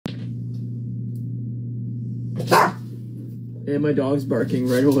And my dog's barking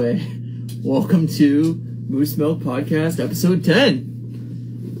right away. Welcome to Moose Milk Podcast, episode 10.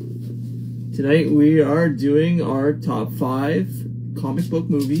 Tonight we are doing our top 5 comic book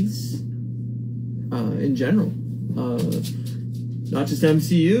movies in general. Not just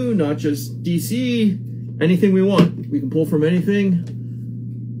MCU, not just DC, anything we want. We can pull from anything.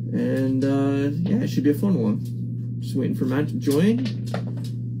 And yeah, it should be a fun one. Just waiting for Matt to join.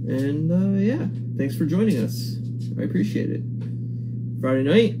 And yeah, thanks for joining us. I appreciate it. Friday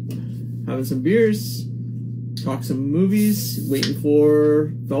night, having some beers, talk some movies, waiting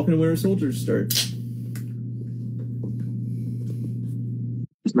for Falcon and Winter Soldier to start.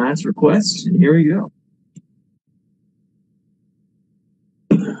 There's Matt's request, and here we go.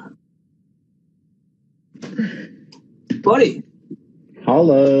 Buddy.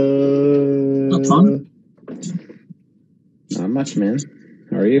 Hello. What's on? Not much, man.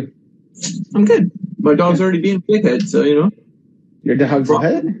 How are you? I'm good. My dog's already being a dickhead, so you know. Your dog's a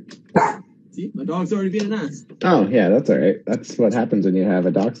pet? See, my dog's already being an ass. Oh, yeah, that's all right. That's what happens when you have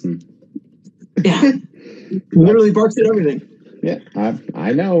a dachshund. Yeah. He literally barks at everything. Yeah,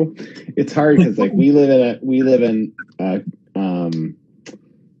 I know. It's hard because like we live in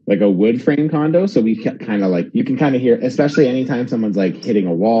like a wood frame condo, so we kind of like you can kind of hear, especially anytime someone's like hitting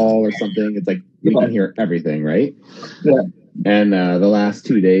a wall or something. It's like you can hear everything, right? Yeah. And the last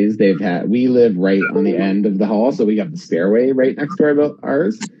 2 days we live right on the end of the hall, so we got the stairway right next to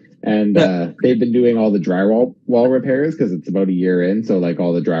ours. And they've been doing all the drywall repairs because it's about a year in, so like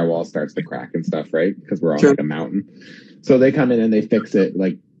all the drywall starts to crack and stuff, right? Because we're on like a mountain. So they come in and they fix it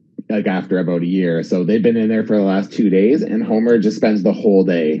like after about a year. So they've been in there for the last 2 days, and Homer just spends the whole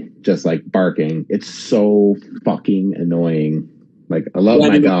day just like barking. It's so fucking annoying. Like I love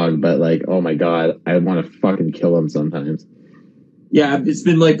my dog, but like, oh my God, I want to fucking kill him sometimes. Yeah, it's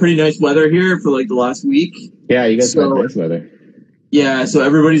been like pretty nice weather here for like the last week. Yeah, you guys had nice weather. Yeah, so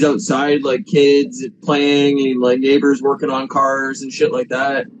everybody's outside, like kids playing and like neighbors working on cars and shit like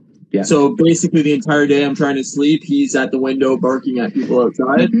that. Yeah. So basically the entire day I'm trying to sleep, he's at the window barking at people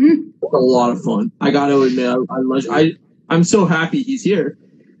outside. Mm-hmm. It's a lot of fun. I gotta admit, I'm so happy he's here.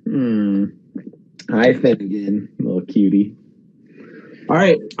 Hi, Finnegan, little cutie. All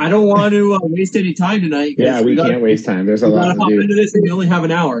right, I don't want to waste any time tonight. Yeah, we can't waste time. There's a lot to do. Hop into this, and we only have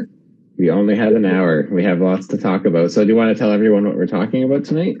an hour. We only have an hour. We have lots to talk about. So do you want to tell everyone what we're talking about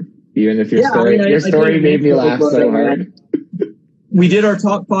tonight? Even if your story made me laugh so hard. We did our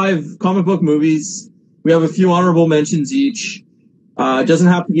top 5 comic book movies. We have a few honorable mentions each. It doesn't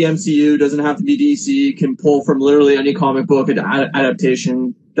have to be MCU, doesn't have to be DC. Can pull from literally any comic book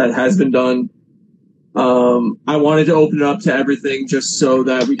adaptation that has been done. I wanted to open it up to everything just so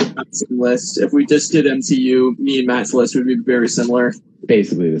that we could have the same list. If we just did MCU, me and Matt's list would be very similar.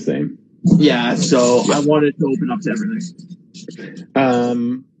 Basically the same. Yeah, so I wanted to open up to everything.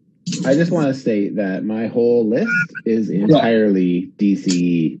 I just want to state that my whole list is entirely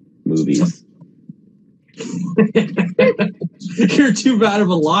DC movies. You're too bad of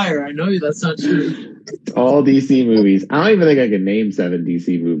a liar. I know that's not true. It's all DC movies. I don't even think I can name 7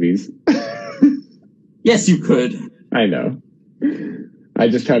 DC movies. Yes, you could. I know. I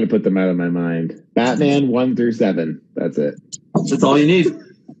just try to put them out of my mind. Batman 1 through 7. That's it. That's all you need.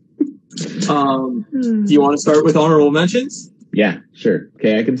 Do you want to start with honorable mentions? Yeah, sure.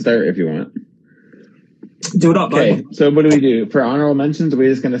 Okay, I can start if you want. Do it up. Okay, so what do we do? For honorable mentions, are we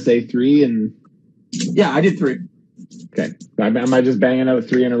just going to say 3 and... Yeah, I did 3. Okay. Am I just banging out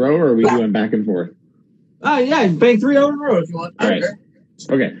 3 in a row, or are we doing back and forth? Yeah, bang 3 out in a row if you want. All right.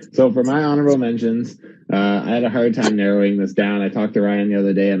 Okay, so for my honorable mentions, I had a hard time narrowing this down. I talked to Ryan the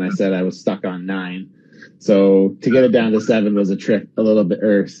other day, and I said I was stuck on 9. So to get it down to 7 was a little bit,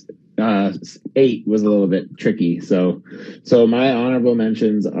 or 8 was a little bit tricky. So my honorable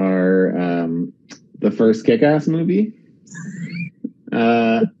mentions are the first Kick-Ass movie,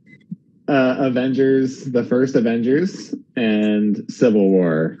 Avengers, the first Avengers, and Civil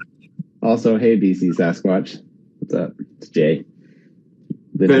War. Also, hey, BC Sasquatch. What's up? It's Jay.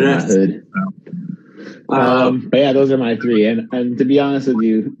 Living in the hood. But yeah, those are my 3. And to be honest with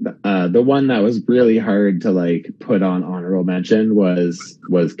you, the one that was really hard to like put on honorable mention was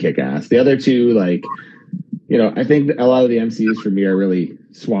Kick-Ass. The other 2, like, you know, I think a lot of the MCUs for me are really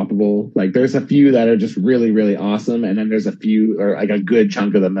swappable. Like there's a few that are just really, really awesome. And then there's a few, or like a good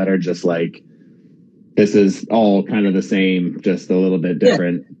chunk of them that are just like, this is all kind of the same, just a little bit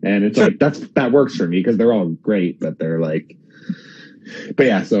different. Yeah. And it's like, that works for me because they're all great, but they're like, but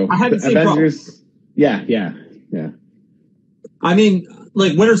yeah, so Avengers. Yeah. I mean,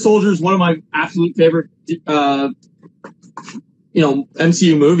 like Winter Soldier is one of my absolute favorite,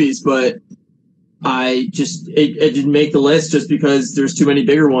 MCU movies, but it didn't make the list just because there's too many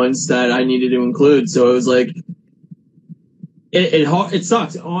bigger ones that I needed to include. So it was like, it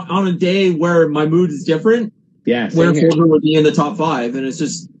sucks on a day where my mood is different. Yeah, where Fordham would be in the top 5, and it's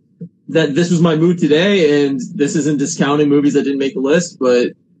just that this was my mood today, and this isn't discounting movies that didn't make the list,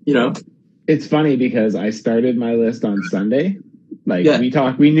 but you know, it's funny because I started my list on Sunday. Like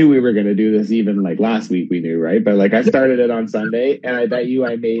we knew we were going to do this even like last week, we knew, right? But like I started it on Sunday, and I bet you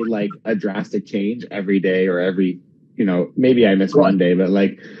I made like a drastic change every day or every, you know, maybe I missed one day, but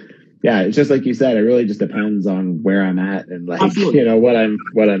like, yeah, it's just like you said, it really just depends on where I'm at and like, Absolutely. You know, what I'm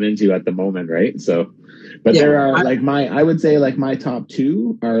into at the moment. Right. So, but there are I would say like my top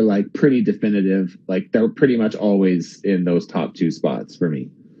 2 are like pretty definitive. Like they're pretty much always in those top 2 spots for me.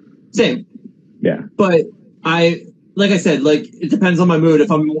 Same. Yeah. But like I said, like it depends on my mood.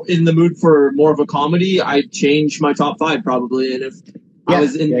 If I'm in the mood for more of a comedy, I change my top 5 probably. And if I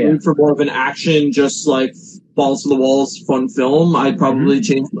was in the mood for more of an action, just like balls to the walls, fun film, I'd probably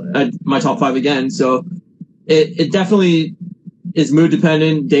change my top 5 again. So it definitely is mood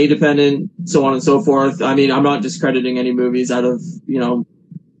dependent, day dependent, so on and so forth. I mean, I'm not discrediting any movies out of, you know,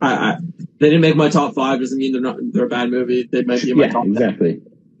 they didn't make my top 5 doesn't mean they're a bad movie. They might be in my top 10. Exactly.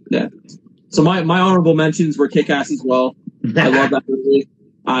 Yeah. So my honorable mentions were Kick-Ass as well. I love that movie.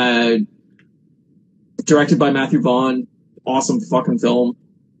 Directed by Matthew Vaughn. Awesome fucking film.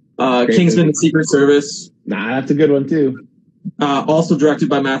 Kingsman: The Secret Service. Nah, that's a good one too. Also directed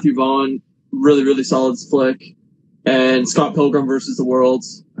by Matthew Vaughn. Really, really solid flick. And Scott Pilgrim versus the World.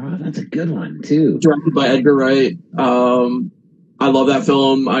 Oh, that's a good one too. Directed by Edgar Wright. I love that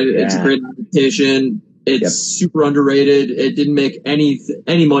film. It's a great adaptation. It's super underrated. It didn't make any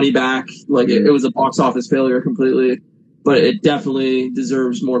money back. Like it was a box office failure completely, but it definitely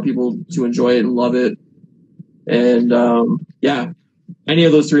deserves more people to enjoy it and love it. And any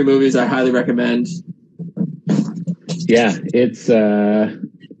of those 3 movies I highly recommend. Yeah, those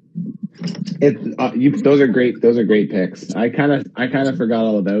are great. Those are great picks. I kind of forgot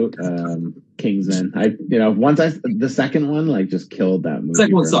all about Kingsman. The second one like just killed that movie.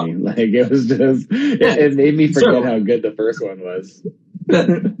 Second one for me. Like it was just it made me forget how good the first one was.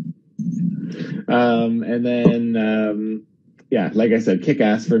 And then like I said,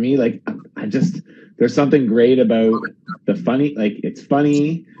 Kick-Ass for me. Like there's something great about the funny. Like it's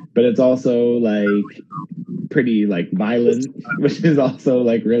funny, but it's also like pretty like violent, which is also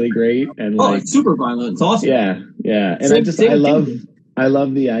like really great. And it's super violent. It's awesome. Yeah. And I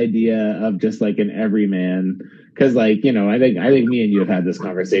love the idea of just like an everyman, because like, you know, I think me and you have had this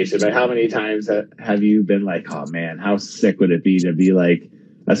conversation, but how many times have you been like, oh man, how sick would it be to be like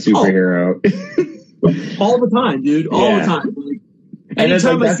a superhero? All the time, dude. All the time. Like, and it's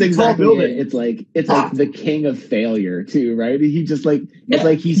like that's exactly it. It's like the king of failure too, right? He just like it's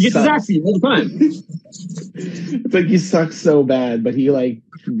like he sucks all the time. It's like he sucks so bad, but he like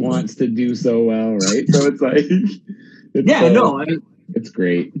wants to do so well, right? So it's like it's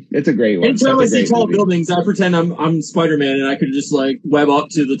great. It's a great one. Anytime I see tall buildings, I pretend I'm Spider-Man and I could just like web up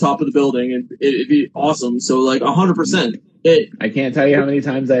to the top of the building and it'd be awesome. So like 100%. I can't tell you how many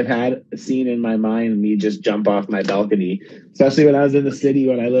times I've had a scene in my mind me just jump off my balcony, especially when I was in the city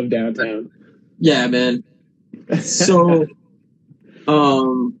when I lived downtown. Yeah, man. So,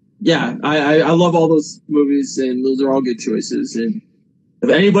 I love all those movies and those are all good choices. And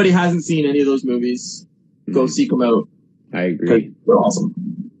if anybody hasn't seen any of those movies, go seek them out. I agree. They're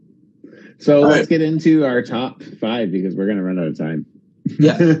awesome. So let's get into our top 5 because we're going to run out of time.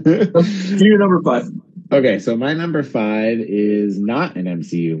 Yeah. Do your number 5. Okay, so my number 5 is not an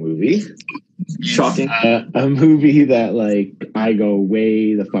MCU movie. Shocking. A movie that like I go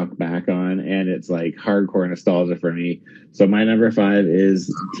way the fuck back on, and it's like hardcore nostalgia for me. So my number 5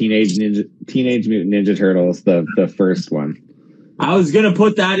 is Teenage Mutant Ninja Turtles, the first one. I was gonna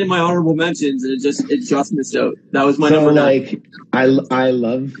put that in my honorable mentions, and it just missed out. That was my number 9. Like, I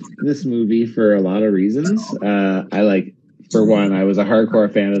love this movie for a lot of reasons. For one, I was a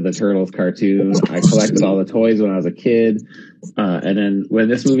hardcore fan of the Turtles cartoon. I collected all the toys when I was a kid. And then when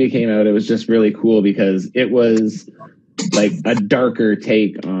this movie came out, it was just really cool because it was like a darker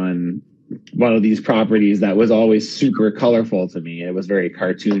take on one of these properties that was always super colorful to me. It was very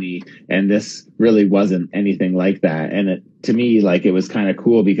cartoony, and this really wasn't anything like that. And to me, like, it was kind of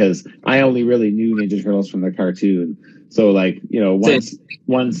cool because I only really knew Ninja Turtles from the cartoon. So like, you know, once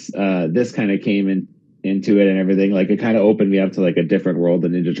this kind of came into it and everything, like it kind of opened me up to like a different world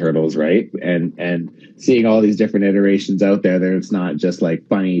than Ninja Turtles, right? And seeing all these different iterations out there, it's not just like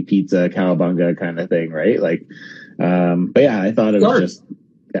funny pizza cowabunga kind of thing, right? Like, but yeah, I thought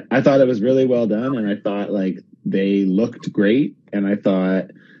it was really well done, and I thought like they looked great, and I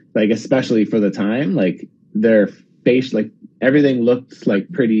thought like especially for the time, like their face, like everything looked like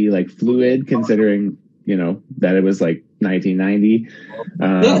pretty like fluid considering, you know, that it was like 1990.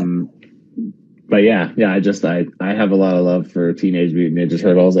 But yeah, I have a lot of love for Teenage Mutant Ninja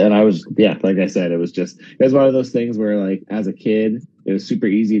Turtles, and I was, yeah, like I said, it was one of those things where like as a kid, it was super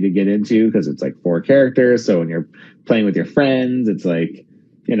easy to get into because it's like 4 characters. So when you're playing with your friends, it's like,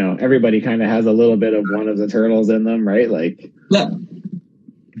 you know, everybody kind of has a little bit of one of the turtles in them, right? Like, yeah.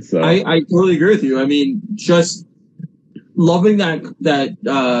 So I totally agree with you. I mean, just loving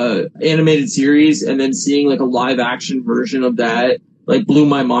that animated series and then seeing like a live action version of that like blew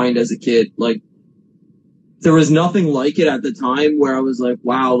my mind as a kid. Like there was nothing like it at the time where I was like,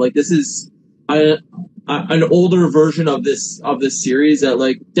 wow, like this is an older version of this series that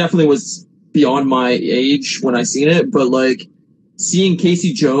like definitely was beyond my age when I seen it, but like seeing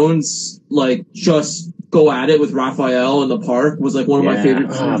Casey Jones like just go at it with Raphael in the park was like one of my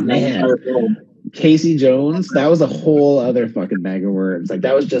favorite scenes. Oh man, Casey Jones, that was a whole other fucking bag of worms. Like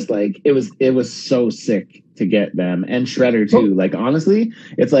that was just like it was so sick to get them, and Shredder too. Like honestly,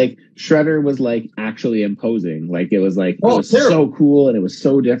 it's like Shredder was like actually imposing. Like it was like it was so cool and it was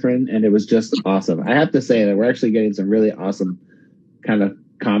so different and it was just awesome. I have to say that we're actually getting some really awesome kind of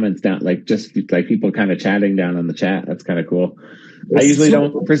comments down, like just like people kind of chatting down on the chat. That's kind of cool. I usually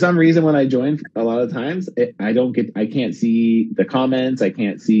don't, for some reason, when I join a lot of times, I can't see the comments. I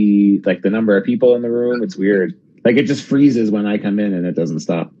can't see like the number of people in the room. It's weird. Like it just freezes when I come in and it doesn't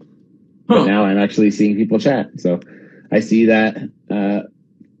stop. But now I'm actually seeing people chat. So I see that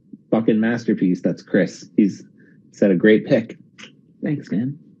fucking masterpiece. That's Chris. He's said a great pick. Thanks,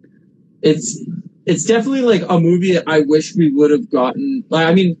 man. It's definitely like a movie that I wish we would have gotten. Like,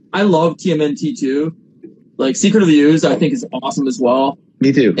 I mean, I love TMNT too. Like Secret of the Ooze, I think is awesome as well.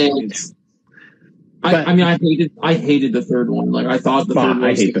 Me too. And I hated the third one. Like I thought the third one.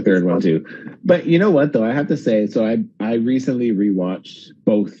 I hate the third one too. But you know what though? I have to say, so I recently rewatched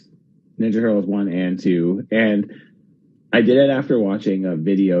both Ninja Turtles 1 and 2, and I did it after watching a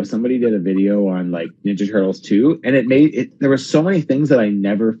video. Somebody did a video on like Ninja Turtles 2, and there were so many things that I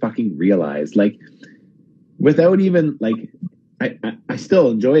never fucking realized. Like without even like I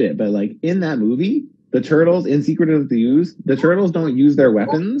still enjoyed it, but like in that movie, the Turtles in Secret of the Ooze, the Turtles don't use their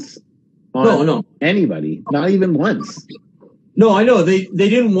weapons on anybody, not even once. No, I know they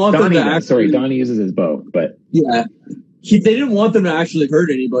didn't want them to actually. Sorry, Donnie uses his bow, but yeah, they didn't want them to actually hurt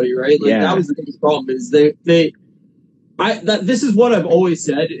anybody, right? Like that was the biggest problem. Is this is what I've always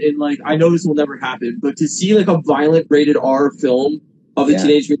said, and like I know this will never happen, but to see like a violent rated R film of the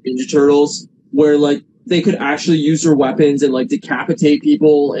Teenage Mutant Ninja Turtles where like they could actually use their weapons and like decapitate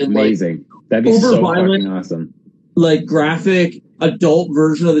people and amazing. That'd be so fucking awesome. Like graphic adult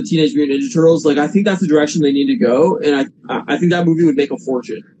version of the Teenage Mutant Ninja Turtles. Like I think that's the direction they need to go, and I think that movie would make a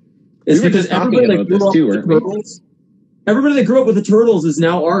fortune. It's because everybody that grew up with the Turtles, everybody that grew up with the Turtles is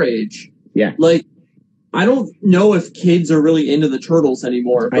now our age. Yeah. Like I don't know if kids are really into the Turtles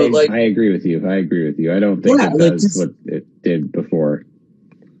anymore. But I agree with you. I don't think it does what it did before.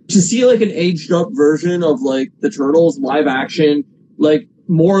 To see like an aged up version of like the Turtles live action, like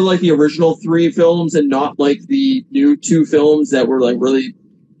more like the original 3 films and not like the new 2 films that were like really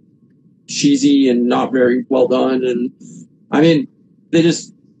cheesy and not very well done. And I mean, I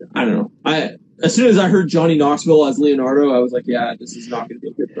don't know. As soon as I heard Johnny Knoxville as Leonardo, I was like, yeah, this is not going to be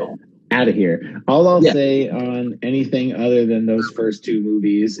a good film. Out of here. All I'll say on anything other than those first 2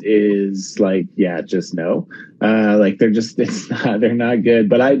 movies is like, yeah, just no. Like they're not good.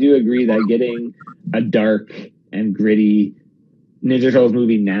 But I do agree that getting a dark and gritty Ninja Turtles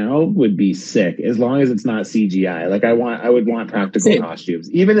movie now would be sick, as long as it's not CGI. Like I would want practical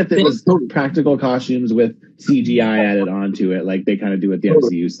costumes, even if it was practical costumes with CGI added onto it, like they kind of do with the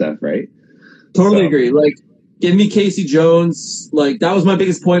MCU stuff, right? Totally agree. Like, give me Casey Jones. Like that was my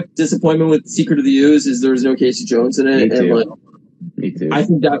biggest disappointment with Secret of the Ooze is there was no Casey Jones in it. Me too. I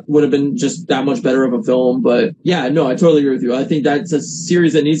think that would have been just that much better of a film. But yeah, no, I totally agree with you. I think that's a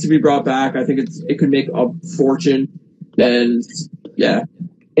series that needs to be brought back. I think it could make a fortune. And yeah,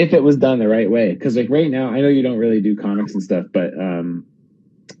 if it was done the right way, because like right now, I know you don't really do comics and stuff, but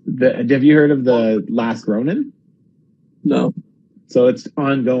have you heard of the Last Ronin? No. So it's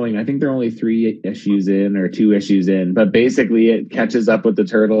ongoing. I think they're only 3 issues in or 2 issues in, but basically it catches up with the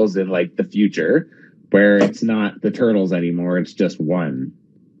Turtles in like the future, where it's not the Turtles anymore; it's just one.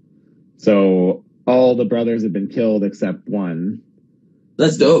 So all the brothers have been killed except one.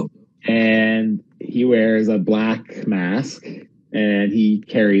 That's dope. And he wears a black mask and he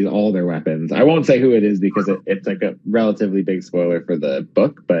carries all their weapons. I won't say who it is because it's like a relatively big spoiler for the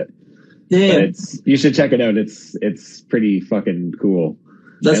book, but you should check it out. It's pretty fucking cool.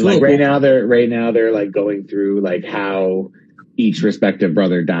 That's and like right now they're like going through like how each respective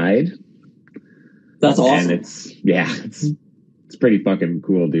brother died. That's awesome. And it's pretty fucking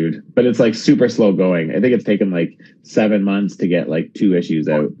cool, dude. But it's like super slow going. I think it's taken like 7 months to get like 2 issues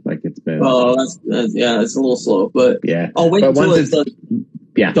out. Like it's been. Oh, that's it's a little slow, but yeah, I'll wait until it's like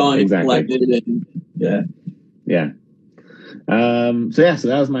done, exactly. Collected, and yeah. So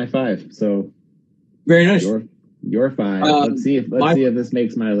that was my 5. So very nice. Your 5. Let's see if this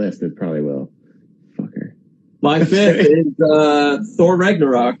makes my list. It probably will. Fucker. My 5th is Thor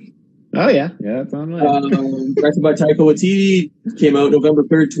Ragnarok. Oh yeah, that's on mine. Directed by Taika Waititi, came out November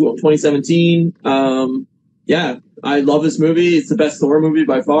 3rd, 2017. I love this movie. It's the best Thor movie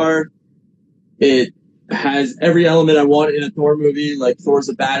by far. It has every element I want in a Thor movie. Like Thor's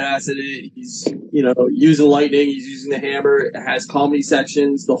a badass in it. He's using lightning. He's using the hammer. It has comedy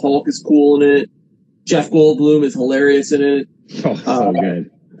sections. The Hulk is cool in it. Jeff Goldblum is hilarious in it. Oh, so good.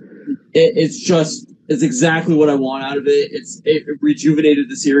 It's exactly what I want out of it. It rejuvenated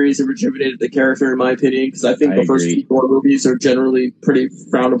the series. It rejuvenated the character, in my opinion, because I think the first 2 Thor movies are generally pretty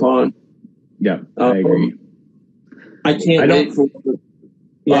frowned upon. Yeah, I agree. I can't wait for.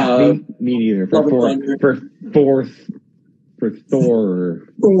 Yeah, me neither. For Thor.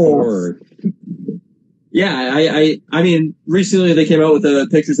 Yeah, I mean, recently they came out with the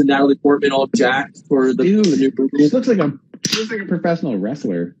pictures of Natalie Portman all jacked for the new movie. She looks like a professional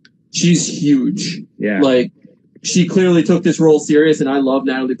wrestler. She's huge. Yeah. Like, she clearly took this role serious, and I love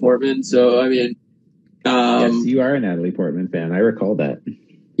Natalie Portman. So, I mean... yes, you are a Natalie Portman fan. I recall that.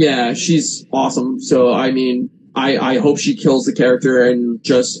 Yeah, she's awesome. So, I mean, I hope she kills the character and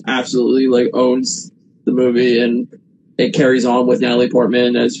just absolutely, like, owns the movie, and it carries on with Natalie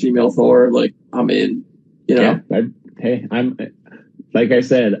Portman as female Thor. Like, I'm in, Yeah, I'm... Like I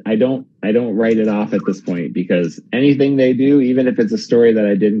said, I don't write it off at this point, because anything they do, even if it's a story that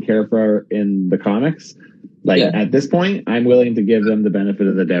I didn't care for in the comics, at this point, I'm willing to give them the benefit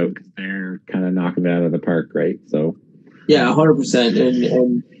of the doubt, because they're kind of knocking it out of the park, right? So, yeah, 100%.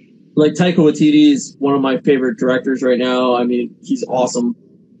 And like Taika Waititi is one of my favorite directors right now. I mean, he's awesome.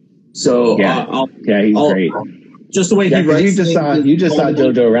 So he's great. Just the way he writes. You just saw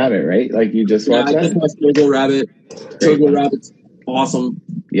Jojo Rabbit, right? Like you just watched that? I just watched Jojo Rabbit. Jojo Rabbit's awesome.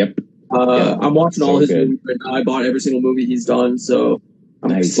 Yep. I'm watching all his movies right now. I bought every single movie he's done, so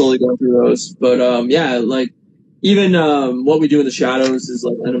I'm slowly going through those. But like even What We Do in the Shadows is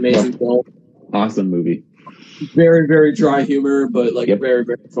like an amazing film. Awesome movie. Very, very dry humor, but like very,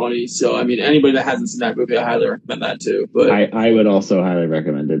 very funny. So I mean, anybody that hasn't seen that movie, I highly recommend that too. But I would also highly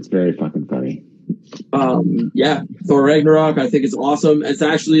recommend it. It's very fucking funny. Thor Ragnarok, I think it's awesome. It's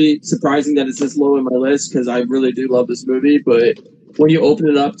actually surprising that it's this low in my list, because I really do love this movie, but when you open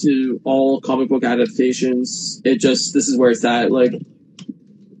it up to all comic book adaptations, this is where it's at. Like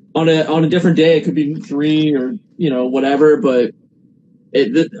on a different day, it could be 3 or whatever, but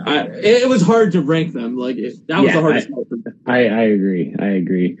it was hard to rank them. Like that was the hardest part for me. I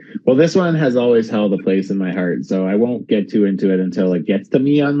agree. Well, this one has always held a place in my heart, so I won't get too into it until it gets to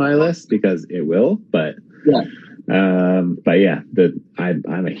me on my list, because it will. But I'm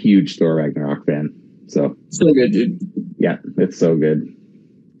a huge Thor Ragnarok fan. So good, dude. Yeah, it's so good.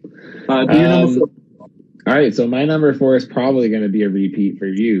 Your number 4. All right, so my number 4 is probably going to be a repeat for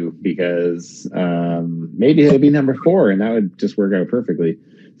you, because maybe it'll be number 4, and that would just work out perfectly.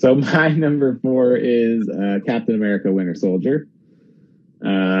 So my number 4 is Captain America: Winter Soldier.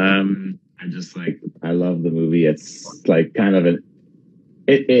 I love the movie. It's like kind of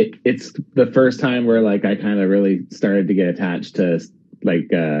it's the first time where like I kind of really started to get attached to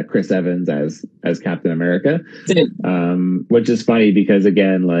like Chris Evans as Captain America, which is funny because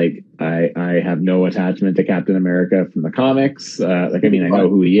again, like I have no attachment to Captain America from the comics. I know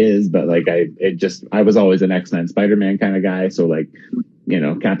who he is, but like I was always an X-Men Spider-Man kind of guy. So like,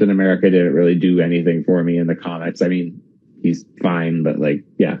 Captain America didn't really do anything for me in the comics. I mean, he's fine, but like,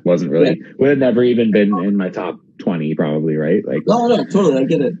 wasn't really, would have never even been in my top 20 probably, right? Like, no, totally, I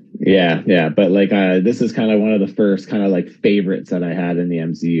get it. Yeah, but like this is kind of one of the first kind of like favorites that I had in the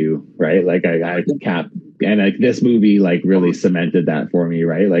MCU, right? Like I and like this movie like really cemented that for me,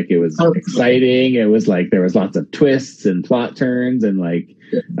 right? Like it was exciting. It was like there was lots of twists and plot turns, and like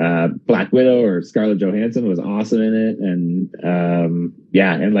Black Widow or Scarlett Johansson was awesome in it, and and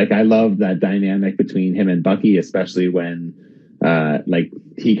like I love that dynamic between him and Bucky, especially when like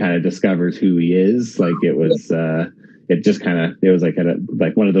he kind of discovers who he is. Like it was it just kind of, it was like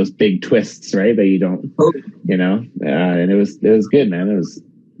like one of those big twists, right? That you don't, and it was good, man. It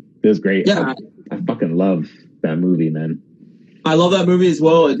was great. Yeah. I fucking love that movie, man. I love that movie as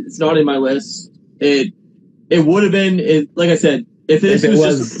well. It's not in my list. It would have been, like I said, If this If it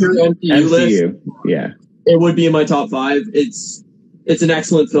was just a pure MCU list, MCU, yeah. it would be in my top 5. It's an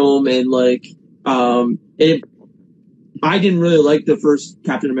excellent film, and like it. I didn't really like the first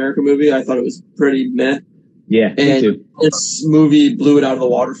Captain America movie. I thought it was pretty meh. Yeah, me And too. this movie blew it out of the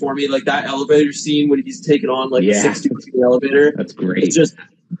water for me. Like that elevator scene when he's taking on like the 6 dudes in the elevator. That's great. It's just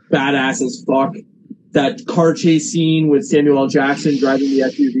badass as fuck. That car chase scene with Samuel L. Jackson driving the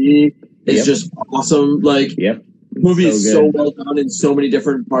SUV is just awesome. Like, Yep. the movie is good. so well done in so many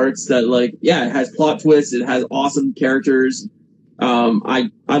different parts that, like, yeah, it has plot twists. It has awesome characters. I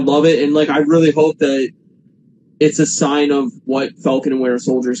love it. And, like, I really hope that it's a sign of what Falcon and Winter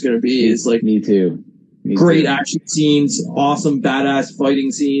Soldier is going to be. Is like Me too. Me great too. action scenes, awesome badass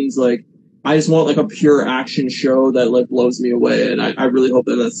fighting scenes. Like, I just want like a pure action show that like blows me away, and I really hope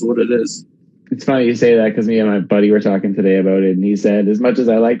that that's what it is. It's funny you say that because me and my buddy were talking today about it, and he said, as much as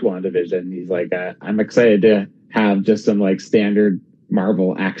I liked WandaVision, he's like, I'm excited to have just some like standard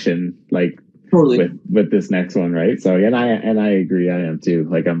Marvel action, like Totally. with this next one, right? So, and I agree, I am too.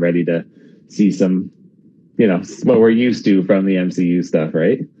 Like, I'm ready to see some, what we're used to from the MCU stuff,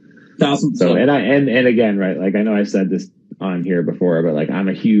 right? 1,000%. So, and again, right? Like, I know I've said this on here before, but like, I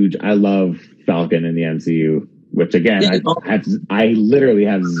love Falcon in the MCU. Which again, I literally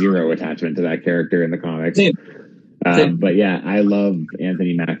have zero attachment to that character in the comics. Same. But yeah, I love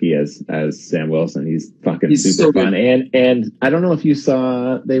Anthony Mackie as Sam Wilson. He's super so fun. And I don't know if you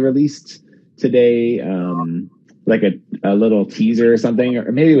saw, they released today like a little teaser or something,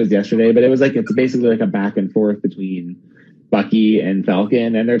 or maybe it was yesterday, but it was like, it's basically like a back and forth between Bucky and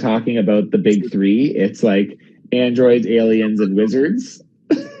Falcon, and they're talking about the big 3. It's like androids, aliens, and wizards.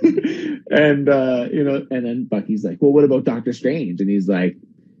 And and then Bucky's like, well, what about Doctor Strange? And he's like,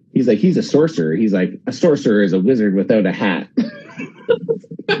 he's a sorcerer. He's like, a sorcerer is a wizard without a hat.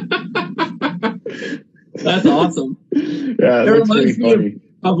 That's awesome. Yeah, It that's pretty reminds me funny.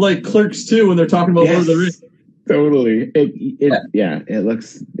 of like Clerks 2 when they're talking about Lord of the Rings. Totally.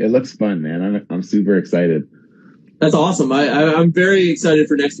 It looks fun, man. I'm super excited. That's awesome. I'm very excited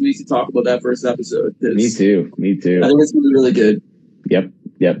for next week to talk about that first episode. Me too. I think it's gonna be really good. Yep.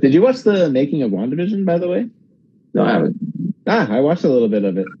 Did you watch the making of WandaVision, by the way? No, I haven't. I watched a little bit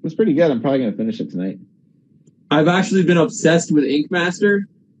of it. It was pretty good. I'm probably going to finish it tonight. I've actually been obsessed with Ink Master.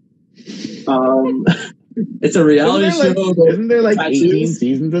 It's a reality show. Isn't there like 18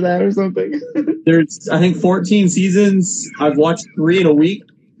 seasons of that or something? There's, I think, 14 seasons. I've watched 3 in a week.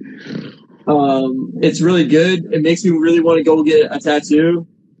 It's really good. It makes me really want to go get a tattoo.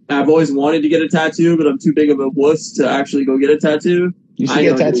 I've always wanted to get a tattoo, but I'm too big of a wuss to actually go get a tattoo. You should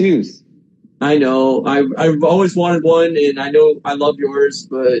get tattoos. I know. I've always wanted one, and I know I love yours,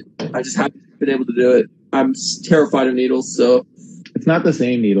 but I just haven't been able to do it. I'm terrified of needles, so. It's not the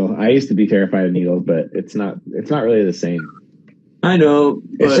same needle. I used to be terrified of needles, but it's not really the same. I know.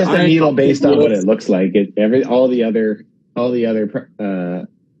 It's just a needle based on what it looks like. All the other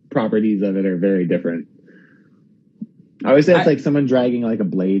properties of it are very different. I always say it's like someone dragging like a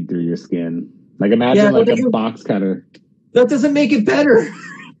blade through your skin. Like imagine like a box cutter. That doesn't make it better.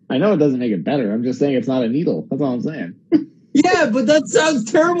 I know it doesn't make it better. I'm just saying it's not a needle. That's all I'm saying. Yeah, but that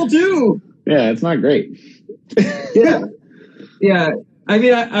sounds terrible too. Yeah, it's not great. Yeah. I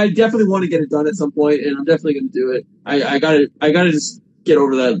mean, I definitely want to get it done at some point, and I'm definitely going to do it. I gotta just get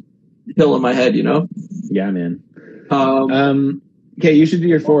over that hill in my head, Yeah, man. Okay, you should do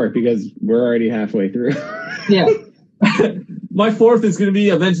your 4th because we're already halfway through. Yeah. My 4th is going to be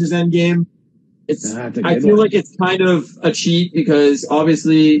Avengers Endgame. I feel like it's kind of a cheat because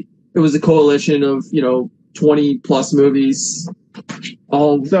obviously it was a coalition of 20 plus movies.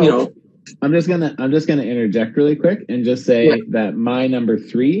 I'm just gonna interject really quick and just say that my number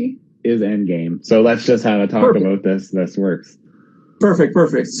 3 is Endgame. So let's just have a talk about this. This works.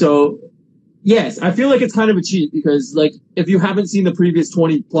 Perfect. So yes, I feel like it's kind of a cheat because like if you haven't seen the previous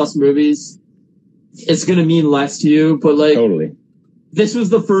 20 plus movies, it's gonna mean less to you. But like totally. This was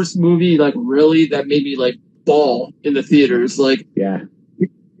the first movie, like, really that made me, like, bawl in the theaters. Like, yeah,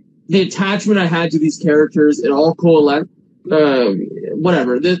 the attachment I had to these characters, it all whatever.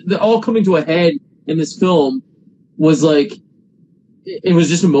 The all coming to a head in this film was, like, it was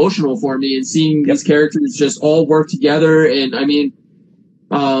just emotional for me. And seeing these characters just all work together. And, I mean,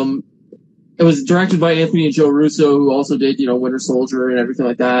 it was directed by Anthony and Joe Russo, who also did, Winter Soldier and everything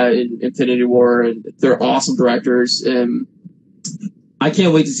like that, and Infinity War. And they're awesome directors. And I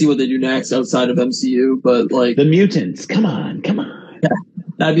can't wait to see what they do next outside of MCU, but like the mutants, come on. Yeah,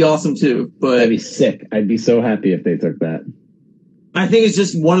 that'd be awesome too. But that'd be sick. I'd be so happy if they took that. I think it's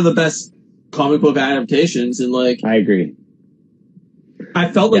just one of the best comic book adaptations, and like I agree.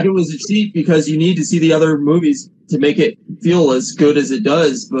 I felt like it was a cheat because you need to see the other movies to make it feel as good as it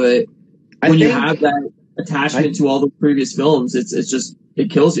does. But when you have that attachment to all the previous films, it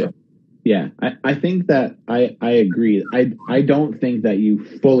kills you. Yeah, I think that I agree. I don't think that you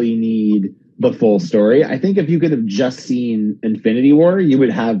fully need the full story. I think if you could have just seen Infinity War, you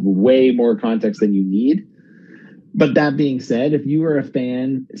would have way more context than you need. But that being said, if you were a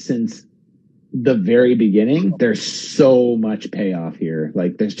fan since the very beginning, there's so much payoff here.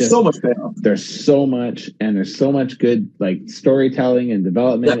 Like there's just so much payoff. There's so much, and there's so much good like storytelling and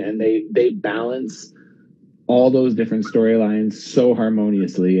development, and they balance all those different storylines so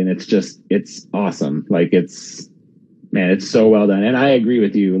harmoniously, and it's awesome. Like it's so well done. And I agree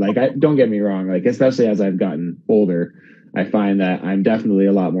with you. Like don't get me wrong, like especially as I've gotten older, I find that I'm definitely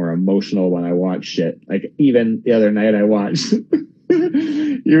a lot more emotional when I watch shit. Like even the other night I watched I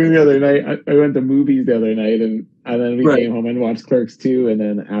went to movies the other night, and then we came home and watched Clerks 2, and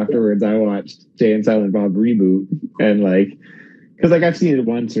then afterwards I watched Jay and Silent Bob Reboot, and like because like I've seen it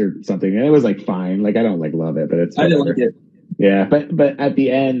once or something, and it was like fine. Like I don't like love it, but it's whatever. I didn't like it. Yeah, but at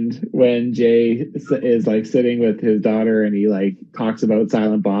the end when Jay is like sitting with his daughter and he like talks about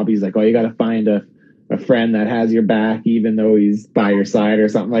Silent Bob, he's like, "Oh, you got to find a friend that has your back even though he's by your side," or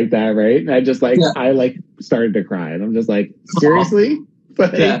something like that, right? And I just like I like started to cry, and I'm just like, seriously?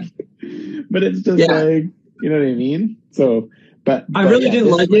 But it's just like, you know what I mean? So but I really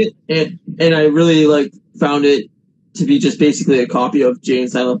didn't like it, and I really like found it to be just basically a copy of Jay and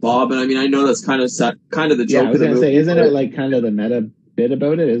Silent Bob. And I mean, I know that's kind of the joke. Yeah, I was gonna say, isn't it like kind of the meta bit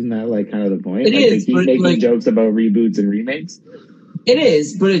about it? Isn't that like kind of the point? It like, is. They keep making jokes about reboots and remakes. It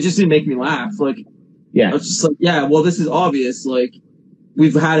is, but it just didn't make me laugh. Like, I was just like, well, this is obvious. Like,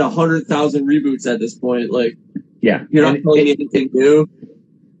 we've had 100,000 reboots at this point. Like, you're not telling me anything new.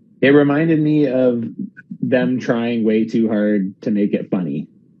 It reminded me of them trying way too hard to make it funny.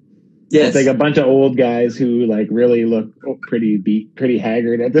 Yes. It's like a bunch of old guys who like really look pretty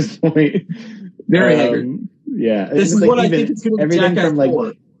haggard at this point. Very haggard. Yeah. This is like, what I think it's going to be Jackass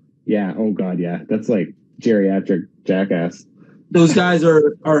 4. Yeah. Oh God. Yeah. That's like geriatric Jackass. Those guys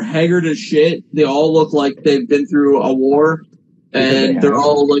are haggard as shit. They all look like they've been through a war, and they're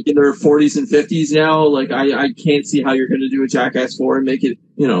all like in their 40s and 50s now. Like I can't see how you're going to do a Jackass 4 and make it,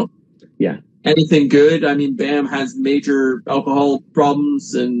 anything good. I mean, Bam has major alcohol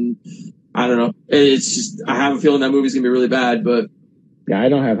problems, and I don't know. It's just, I have a feeling that movie's gonna be really bad. But yeah, I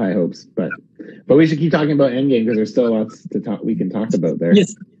don't have high hopes. But we should keep talking about Endgame because there's still lots to talk. We can talk about there.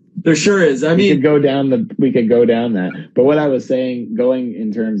 Yes, there sure is. I mean, we could go down that. But what I was saying, going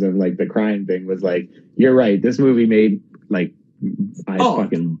in terms of like the crime thing, was like, you're right. This movie made like. I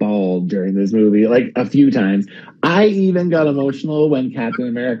fucking bawled during this movie like a few times. I even got emotional when Captain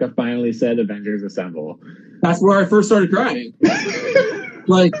America finally said Avengers Assemble. That's where I first started crying.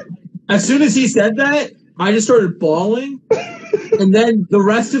 Like, as soon as he said that, I just started bawling. And then the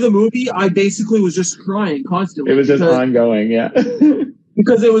rest of the movie, I basically was just crying constantly. It was just ongoing, yeah.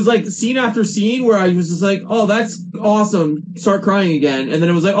 Because it was like scene after scene where I was just like, oh, that's awesome, start crying again. And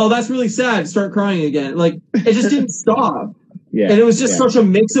then it was like, oh, that's really sad, start crying again. Like, it just didn't stop. Yeah, and it was just such a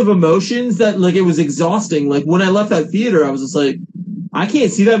mix of emotions that like it was exhausting. Like when I left that theater, I was just like, I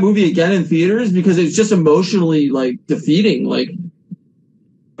can't see that movie again in theaters because it's just emotionally like defeating. Like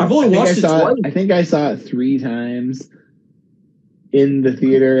I've only watched it twice. I think I saw it 3 times in the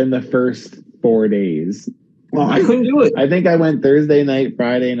theater in the first 4 days. Oh, I couldn't do it. I think I went Thursday night,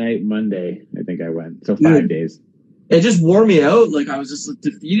 Friday night, Monday. I think I went. So 5 days. It just wore me out. Like I was just like,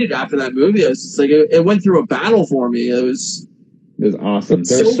 defeated after that movie. I was just like, it went through a battle for me. It was awesome.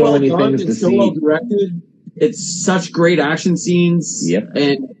 There's so many things to see. It's so well directed. It's such great action scenes. Yep.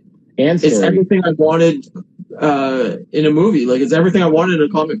 And story. It's everything I wanted in a movie. Like it's everything I wanted in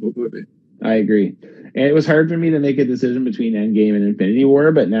a comic book movie. I agree. And it was hard for me to make a decision between Endgame and Infinity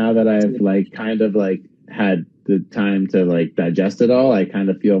War, but now that I've like kind of like had the time to like digest it all, I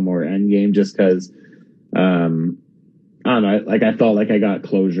kind of feel more Endgame just because I don't know, like I felt like I got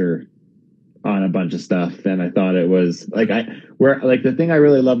closure on a bunch of stuff, and I thought it was like the thing I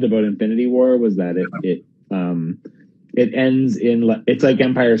really loved about Infinity War was that it ends in it's like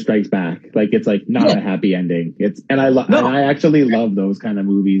Empire Strikes Back, like it's like not a happy ending. And I actually love those kind of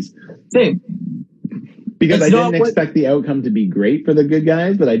movies. Same. Because I didn't expect the outcome to be great for the good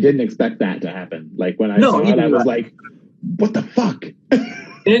guys, but I didn't expect that to happen. Like when I saw it, I was like, "What the fuck?" And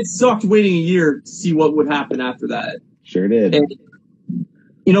it sucked waiting a year to see what would happen after that. Sure did. And,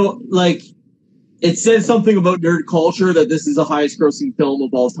 like, it says something about nerd culture that this is the highest grossing film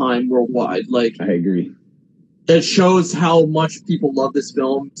of all time worldwide. Like, I agree. It shows how much people love this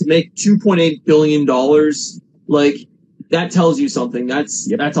film. To make $2.8 billion, like, that tells you something. That's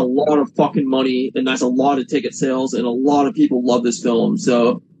a lot of fucking money, and that's a lot of ticket sales, and a lot of people love this film.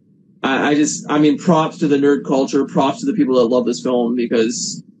 So I mean, props to the nerd culture, props to the people that love this film,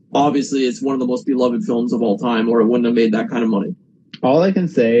 because obviously it's one of the most beloved films of all time, or it wouldn't have made that kind of money. All I can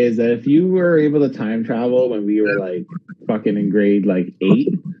say is that if you were able to time travel when we were like fucking in grade like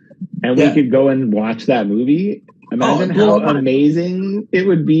 8, and we could go and watch that movie, imagine how amazing it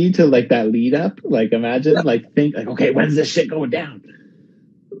would be to like that lead up. Like imagine like think like, okay, when's this shit going down?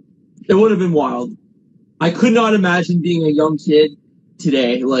 It would have been wild. I could not imagine being a young kid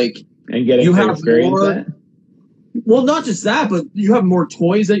today, like, and getting you to have experience more, that. Well, not just that, but you have more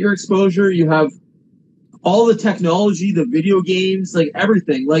toys at your exposure. You have all the technology, the video games, like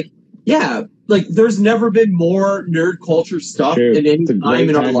everything. Like, yeah, like there's never been more nerd culture stuff in any time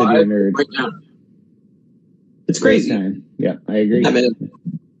in our lives right now. It's crazy. Yeah, I agree. I mean,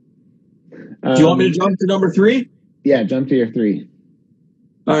 do you want me to jump to number 3? Yeah, jump to your 3.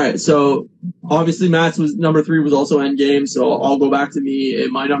 All right, so obviously Matt's was number 3 was also Endgame, so I'll go back to me.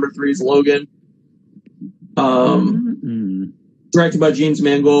 And my number 3 is Logan. Directed by James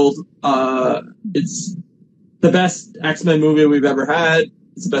Mangold. It's the best X-Men movie we've ever had.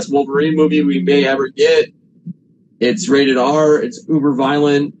 It's the best Wolverine movie we may ever get. It's rated R. It's uber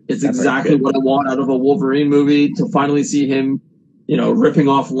violent. It's exactly what I want out of a Wolverine movie, to finally see him, ripping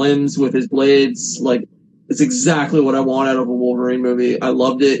off limbs with his blades. Like, it's exactly what I want out of a Wolverine movie. I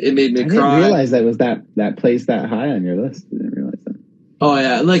loved it. It made me cry. I didn't realize that was that place that high on your list. I didn't realize that. Oh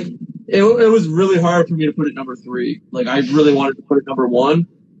yeah, like it was really hard for me to put it number 3. Like, I really wanted to put it number 1,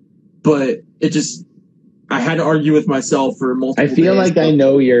 but I had to argue with myself for multiple days. I feel like I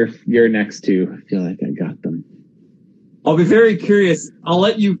know your next 2. I feel like I got them. I'll be very curious. I'll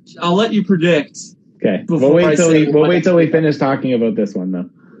let you predict. Okay. We'll wait till we finish talking about this one though.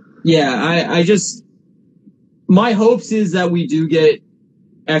 Yeah, I just, my hopes is that we do get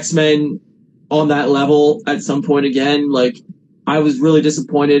X-Men on that level at some point again. Like, I was really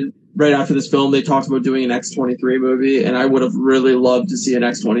disappointed right after this film. They talked about doing an X-23 movie, and I would have really loved to see an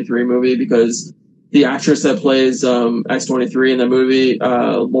X-23 movie, because the actress that plays X-23 in the movie,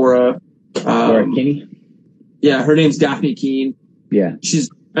 Laura Kinney? Yeah, her name's Daphne Keane. Yeah. She's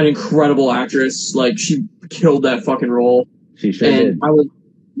an incredible actress. Like, she killed that fucking role. She sure did. I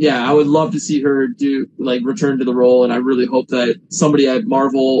would love to see her return to the role, and I really hope that somebody at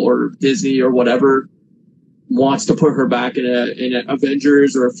Marvel or Disney or whatever wants to put her back in an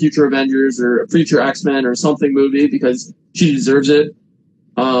Avengers or a future Avengers or a future X-Men or something movie, because she deserves it.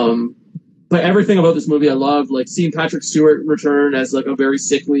 But everything about this movie I love. Like, seeing Patrick Stewart return as like a very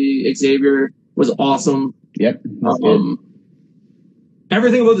sickly Xavier was awesome. Yep.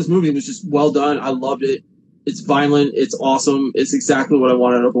 Everything about this movie was just well done. I loved it. It's violent. It's awesome. It's exactly what I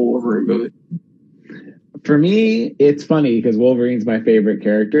wanted out of a Wolverine movie. For me, it's funny because Wolverine's my favorite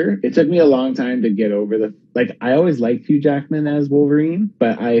character. It took me a long time to get over I always liked Hugh Jackman as Wolverine,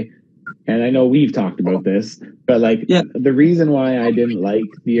 but I know we've talked about this, but the reason why I didn't like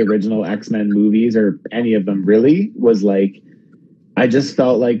the original X-Men movies, or any of them really, was I just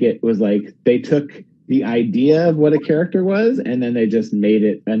felt like it was they took the idea of what a character was, and then they just made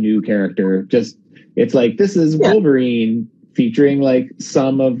it a new character. It's like, this is Wolverine featuring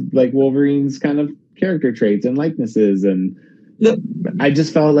some of Wolverine's kind of character traits and likenesses, and I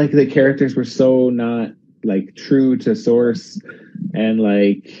just felt like the characters were so not true to source, and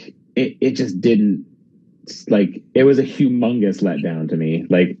it just didn't, it was a humongous letdown to me.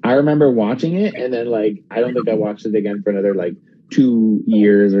 I remember watching it, and then I don't think I watched it again for another 2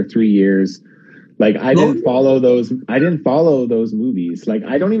 years or 3 years. I didn't follow those movies.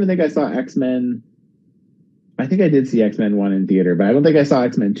 I don't even think I saw X-Men. I think I did see X-Men 1 in theater, but I don't think I saw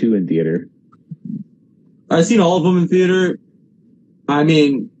X-Men 2 in theater. I've seen all of them in theater. I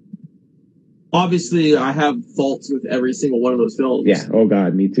mean, obviously I have faults with every single one of those films. Yeah. Oh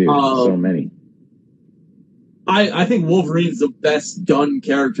God, me too. So many. I think Wolverine's the best done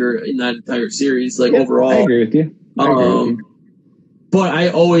character in that entire series, overall. I agree with you. But I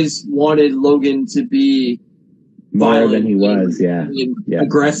always wanted Logan to be more violent than he was, and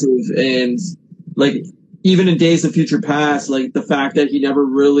aggressive, and even in Days of Future Past, the fact that he never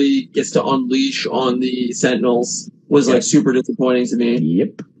really gets to unleash on the Sentinels was super disappointing to me.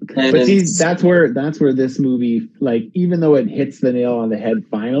 Yep. And but see, that's where this movie, even though it hits the nail on the head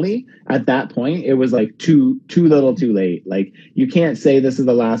finally, at that point it was too little too late. You can't say this is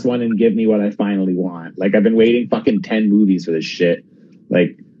the last one and give me what I finally want. I've been waiting fucking 10 movies for this shit.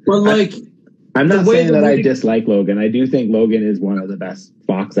 I'm not saying that I dislike Logan. I do think Logan is one of the best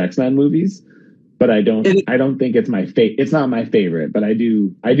Fox X-Men movies, but I don't think it's my it's not my favorite, but I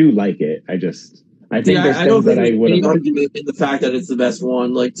do like it. I think there's I don't things that think I would any have. argument in the fact that it's the best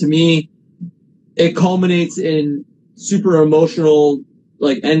one. Like, to me, it culminates in super emotional,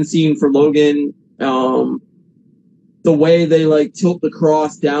 like, end scene for Logan. The way they, like, tilt the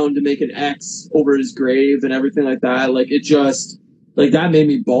cross down to make an X over his grave and everything like that. Like, it just, like, that made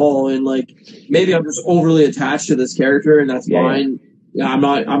me bawl. And, like, maybe I'm just overly attached to this character, and that's fine. Yeah, I'm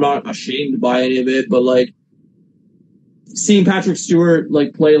not ashamed by any of it, but, like, seeing Patrick Stewart,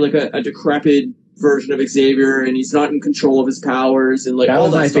 like, play, like, a decrepit version of Xavier, and he's not in control of his powers, and, like, That all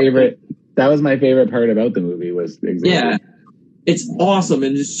was that my stuff. favorite. That was my favorite part about the movie was Xavier. Yeah, it's awesome,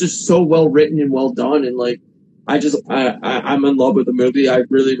 and it's just so well written and well done, and, like, I'm in love with the movie. I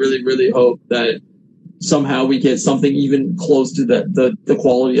really, really, really hope that somehow we get something even close to the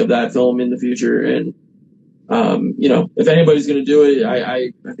quality of that film in the future. And, you know, if anybody's going to do it,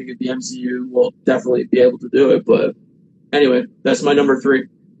 I think the MCU will definitely be able to do it. But anyway, that's my number 3.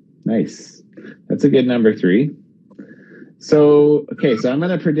 Nice. That's a good number 3. So, okay, so I'm going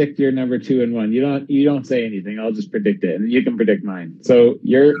to predict your number 2 and 1. You don't say anything. I'll just predict it, and you can predict mine. So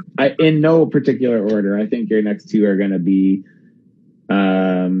in no particular order, I think your next 2 are going to be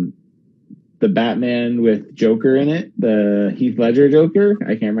the Batman with Joker in it, the Heath Ledger Joker. I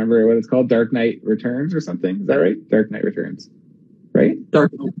can't remember what it's called. Dark Knight Returns or something. Is that right? Dark Knight Returns. Right?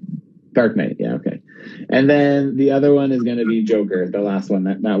 Dark Knight. Yeah, okay. And then the other one is going to be Joker, the last one,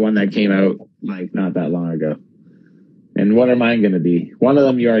 that one that came out like not that long ago. And what are mine going to be? One of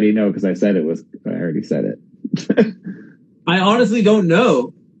them you already know because I already said it. I honestly don't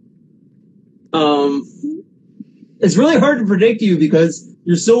know. It's really hard to predict you because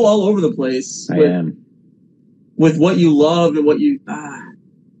you're so all over the place. I am. With what you love and what you...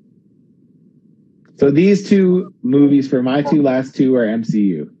 So these 2 movies for my last 2 are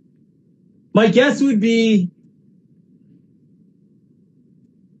MCU. My guess would be...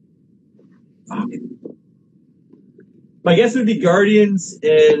 My guess would be Guardians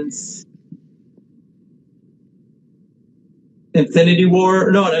and Infinity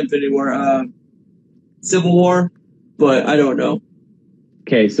War. No, not Infinity War. Civil War. But I don't know.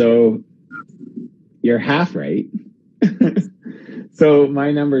 Okay, so you're half right. So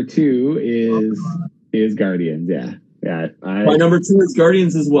my number 2 is Guardians. Yeah. My number 2 is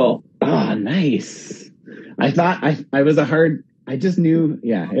Guardians as well. Oh, nice. I thought I was I just knew.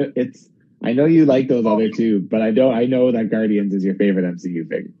 Yeah, it's. I know you like those other 2, but I know that Guardians is your favorite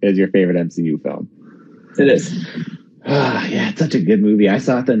MCU film. It is. Yeah, it's such a good movie. I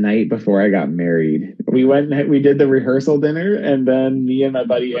saw it the night before I got married. We did the rehearsal dinner, and then me and my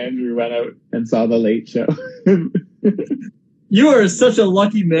buddy Andrew went out and saw The Late Show. You are such a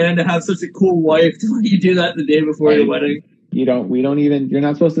lucky man to have such a cool wife to let you do that the day before your wedding. You're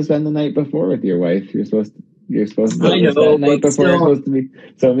not supposed to spend the night before with your wife. You're supposed to I know, spend the night before still, you're supposed to be.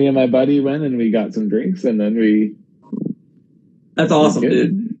 So me and my buddy went and we got some drinks, and then That's awesome,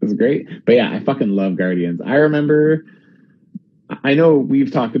 dude. It was great. But yeah, I fucking love Guardians. I know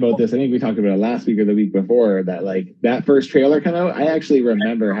we've talked about this. I think we talked about it last week or the week before that, like, that first trailer came out. I actually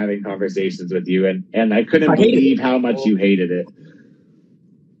remember having conversations with you, and I couldn't believe how much you hated it.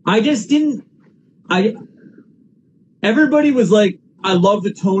 I just didn't. Everybody was like, I love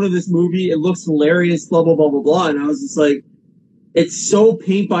the tone of this movie. It looks hilarious, blah, blah, blah, blah, blah. And I was just like, it's so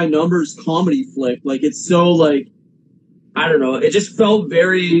paint by numbers comedy flick. Like, it's so, like, I don't know. It just felt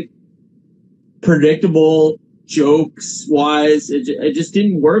very predictable, jokes wise. It just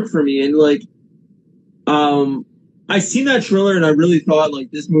didn't work for me. And, like, I seen that trailer and I really thought, like,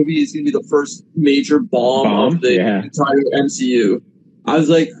 this movie is going to be the first major bomb of the entire MCU. I was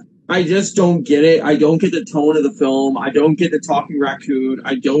like, I just don't get it. I don't get the tone of the film. I don't get the talking raccoon.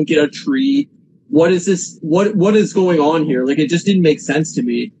 I don't get a tree. What is this? What is going on here? Like, it just didn't make sense to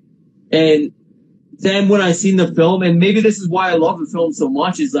me. And then when I seen the film, and maybe this is why I love the film so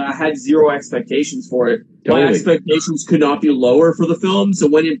much, is that I had zero expectations for it. Totally. My expectations could not be lower for the film. So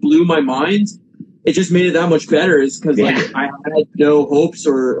when it blew my mind, it just made it that much better. Is because like I had no hopes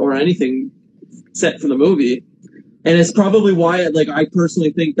or anything set for the movie. And it's probably why, like, I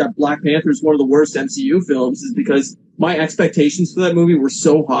personally think that Black Panther is one of the worst MCU films, is because my expectations for that movie were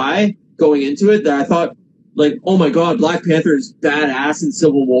so high going into it that I thought, like, oh my God, Black Panther is badass in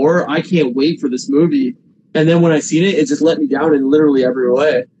Civil War. I can't wait for this movie. And then when I seen it, it just let me down in literally every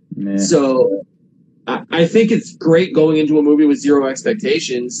way. Yeah. So I think it's great going into a movie with zero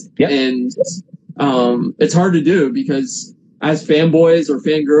expectations. Yep. And it's hard to do because as fanboys or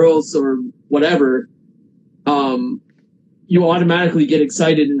fangirls or whatever, you automatically get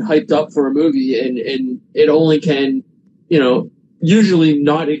excited and hyped up for a movie, and it only can, usually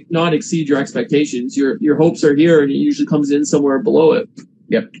not exceed your expectations. Your hopes are here, and it usually comes in somewhere below it.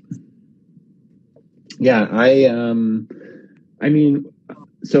 Yep. Yeah, I mean,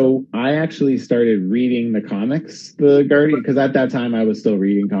 so I actually started reading the comics, the Guardian, because at that time I was still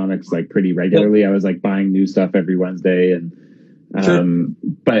reading comics like pretty regularly. I was like buying new stuff every Wednesday, and Sure.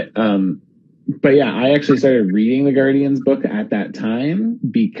 but yeah, I actually started reading the Guardians book at that time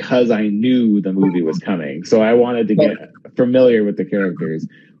because I knew the movie was coming. So I wanted to get familiar with the characters.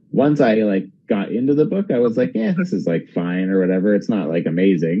 Once I like got into the book, I was like, yeah, this is like fine or whatever. It's not like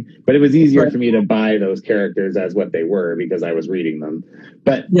amazing, but it was easier for me to buy those characters as what they were because I was reading them.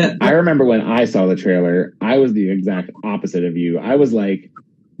 But Yeah. I remember when I saw the trailer, I was the exact opposite of you. I was like,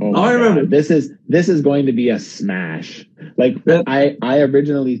 oh my God, this is going to be a smash. Like I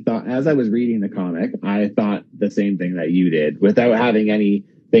originally thought, as I was reading the comic, I thought the same thing that you did without having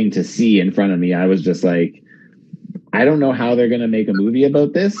anything to see in front of me. I was just like, I don't know how they're going to make a movie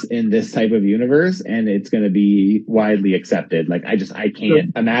about this in this type of universe, and it's going to be widely accepted. Like, I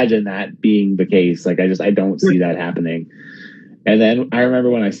can't imagine that being the case. Like, I don't see that happening. And then I remember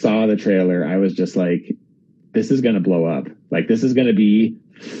when I saw the trailer, I was just like, this is going to blow up. Like, this is going to be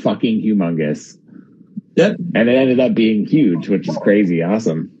fucking humongous. Yep. And it ended up being huge, which is crazy.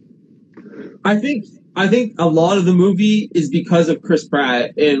 Awesome. I think a lot of the movie is because of Chris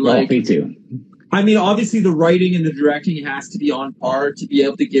Pratt, and like, me too. I mean, obviously the writing and the directing has to be on par to be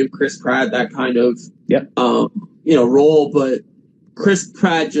able to give Chris Pratt that kind of, role. But Chris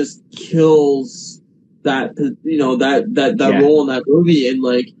Pratt just kills that, that role in that movie, and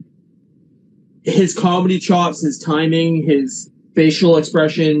like his comedy chops, his timing, his facial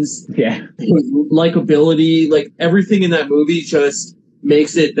expressions, his likability, like everything in that movie just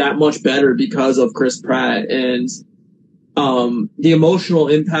makes it that much better because of Chris Pratt. And the emotional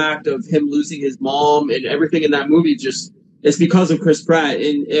impact of him losing his mom and everything in that movie it's because of Chris Pratt.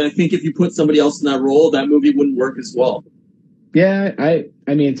 And I think if you put somebody else in that role, that movie wouldn't work as well. Yeah, I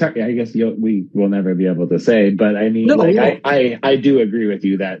mean, I guess we will never be able to say, but I mean, I do agree with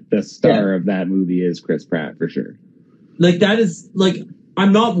you that the star of that movie is Chris Pratt for sure. Like, that is like,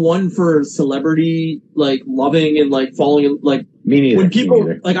 I'm not one for celebrity like loving and like following, like me neither. When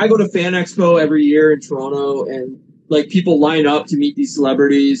people like, I go to Fan Expo every year in Toronto, and like people line up to meet these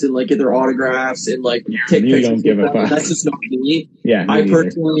celebrities and like get their autographs and like take pictures. Don't give a fuck. That's just not me. Yeah, I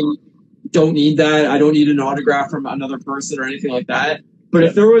personally don't need that. I don't need an autograph from another person or anything like that. But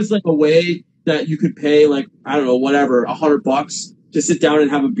if there was like a way that you could pay like, I don't know, whatever, $100 to sit down and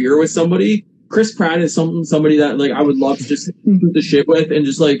have a beer with somebody, Chris Pratt is somebody that like I would love to just shoot the shit with, and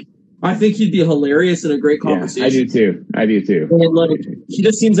just like, I think he'd be hilarious and a great conversation. I do too. And like, he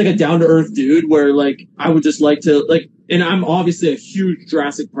just seems like a down to earth dude where like, I would just like to like, and I'm obviously a huge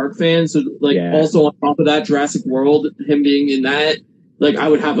Jurassic Park fan. So like, also on top of that, Jurassic World, him being in that, like I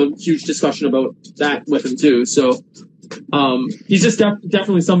would have a huge discussion about that with him too. So, he's just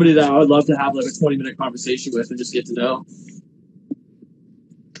definitely somebody that I would love to have like a 20-minute conversation with and just get to know.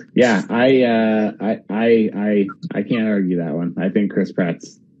 Yeah, I can't argue that one. I think Chris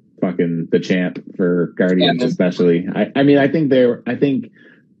Pratt's fucking the champ for Guardians, especially. I mean, I think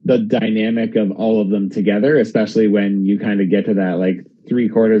the dynamic of all of them together, especially when you kind of get to that like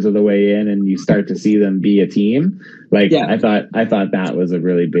 3/4 of the way in and you start to see them be a team. Like, I thought that was a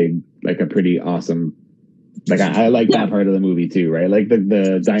really big, like a pretty awesome. Like I like that part of the movie too, right? Like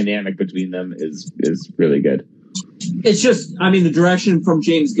the dynamic between them is really good. It's just, I mean, the direction from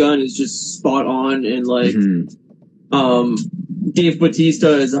James Gunn is just spot on, and like, Dave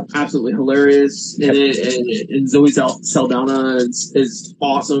Bautista is absolutely hilarious in it, and Zoe Saldana is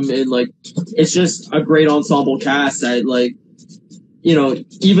awesome, and like, it's just a great ensemble cast that like,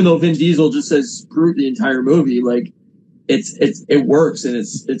 even though Vin Diesel just says Groot the entire movie, like, it works and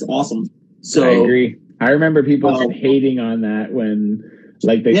it's awesome. So I agree. I remember people hating on that when.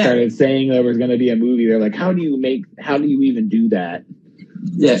 Like they started saying there was going to be a movie. They're like, how do you even do that?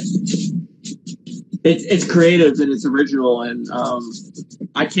 Yeah. It's creative and it's original, and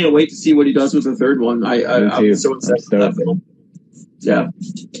I can't wait to see what he does with the third one. I'm so excited for that film. Yeah.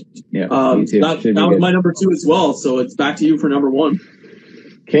 Yeah. That was my number 2 as well. So it's back to you for number 1.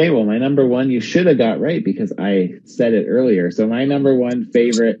 Okay, well, my number 1 you should have got right because I said it earlier. So my number 1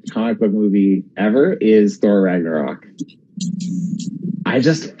 favorite comic book movie ever is Thor Ragnarok. I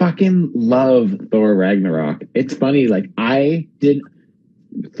just fucking love Thor Ragnarok. It's funny, like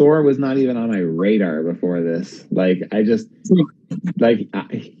Thor was not even on my radar before this. Like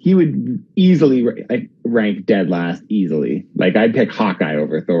he would easily rank dead last easily. Like I'd pick Hawkeye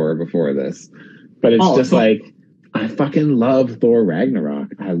over Thor before this. But it's like, I fucking love Thor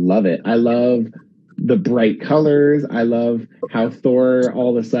Ragnarok. I love it. I love the bright colors. I love how Thor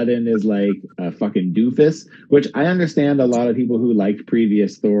all of a sudden is like a fucking doofus, which I understand a lot of people who liked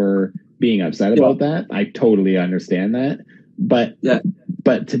previous Thor being upset about that. I totally understand that. But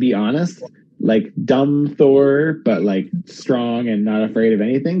to be honest, like dumb Thor, but like strong and not afraid of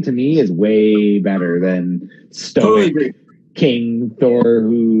anything, to me is way better than stoic King Thor,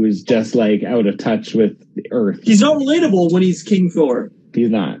 who's just like out of touch with the Earth. He's not relatable when he's King Thor. He's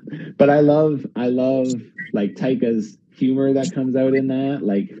not. But I love like Taika's humor that comes out in that.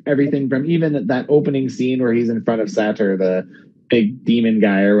 Like everything from even that opening scene where he's in front of Satyr, the big demon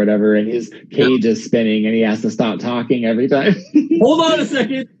guy or whatever, and his cage is spinning and he has to stop talking every time. Hold on a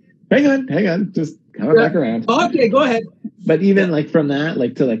second. Hang on. Just coming back around. Okay, go ahead. But even like from that,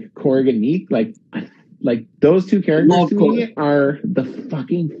 like to like Korg and Meek, like those two characters to me are the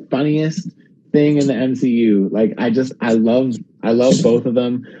fucking funniest thing in the MCU. Like I love both of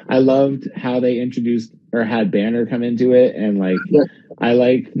them. I loved how they introduced or had Banner come into it, and like I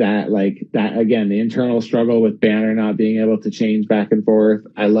like that again, the internal struggle with Banner not being able to change back and forth.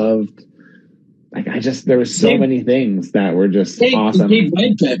 I loved there were so many things that were just awesome.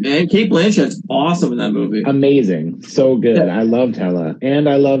 Kate Blanchett's awesome in that movie. Amazing. So good. Yeah. I loved Hela. And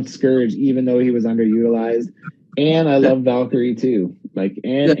I loved Scourge, even though he was underutilized. And I love Valkyrie too. Like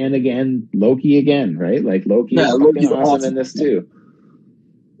and again, Loki again, right? Like Loki is fucking awesome in this too.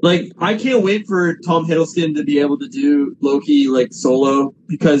 Like, I can't wait for Tom Hiddleston to be able to do Loki like solo,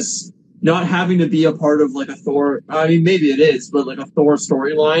 because not having to be a part of like a Thor, I mean, maybe it is, but like a Thor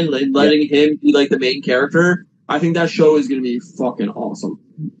storyline, like letting him be like the main character, I think that show is going to be fucking awesome.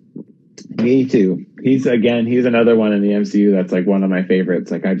 Me too. He's another one in the MCU that's like one of my favorites.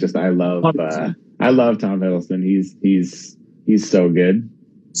 Like I love Tom Hiddleston. He's so good.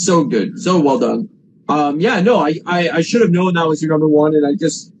 So good. So well done. I should have known that was your number one, and I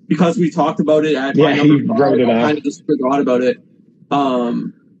just, because we talked about it at my number five, I kind of just forgot about it.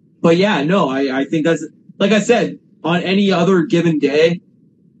 But yeah, no, I think that's, like I said, on any other given day,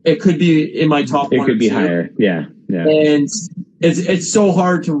 it could be in my top one. It could be higher. Yeah. And it's so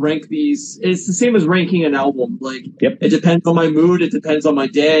hard to rank these. It's the same as ranking an album. Like, It depends on my mood. It depends on my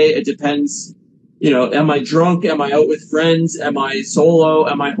day. It depends, am I drunk? Am I out with friends? Am I solo?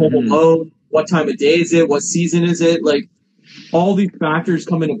 Am I home alone? What time of day is it? What season is it? Like, all these factors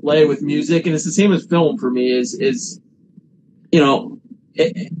come into play with music, and it's the same as film for me.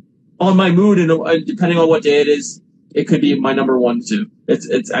 On my mood and depending on what day it is, it could be my number one too.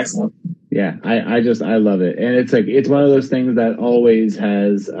 It's excellent. Yeah, I love it, and it's like it's one of those things that always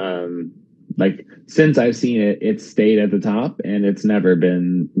has like since I've seen it, it's stayed at the top, and it's never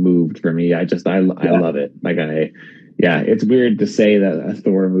been moved for me. I love it. Like it's weird to say that a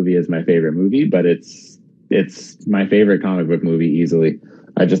Thor movie is my favorite movie, but it's my favorite comic book movie easily.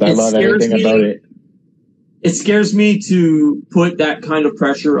 I love everything about it. It scares me to put that kind of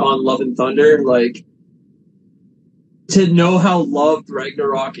pressure on Love and Thunder, like to know how loved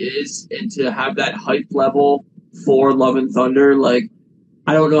Ragnarok is and to have that hype level for Love and Thunder. Like,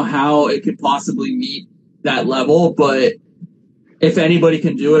 I don't know how it could possibly meet that level, but if anybody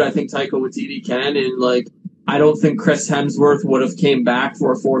can do it, I think Taika Waititi can. And like, I don't think Chris Hemsworth would have came back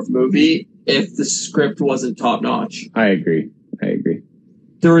for a fourth movie if the script wasn't top notch. I agree.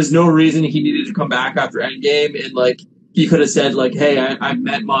 There was no reason he needed to come back after Endgame, and like he could have said like, "Hey, I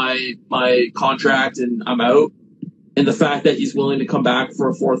met my contract and I'm out." And the fact that he's willing to come back for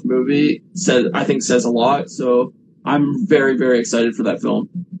a fourth movie says a lot. So I'm very, very excited for that film.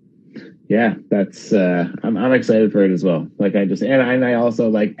 Yeah, that's I'm excited for it as well. Like I also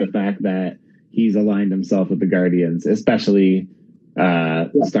like the fact that he's aligned himself with the Guardians, especially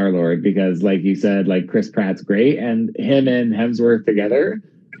Star-Lord, because like you said, like Chris Pratt's great, and him and Hemsworth together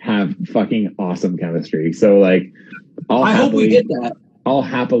have fucking awesome chemistry. So like I hope we get that. I'll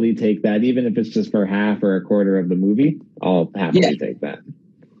happily take that, even if it's just for half or a quarter of the movie. I'll happily take that.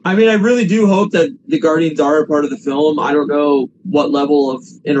 I mean, I really do hope that the Guardians are a part of the film. I don't know what level of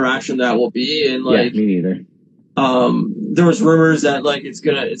interaction that will be, and like me neither. There was rumors that like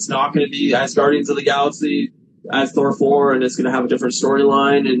it's not gonna be as Guardians of the Galaxy as Thor 4, and it's gonna have a different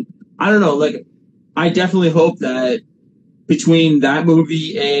storyline. And I don't know, like I definitely hope that between that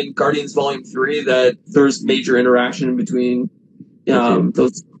movie and Guardians Volume 3 that there's major interaction between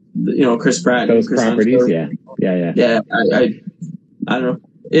those, Chris Pratt, those and Chris properties. Hemsworth. Yeah. I don't know.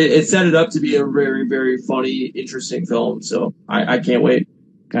 It set it up to be a very, very funny, interesting film. So I can't wait.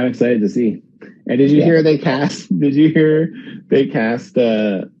 I'm excited to see. And did you hear they cast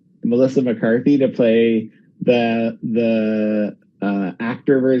Melissa McCarthy to play the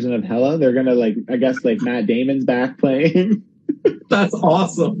actor version of Hela? They're gonna Matt Damon's back playing. That's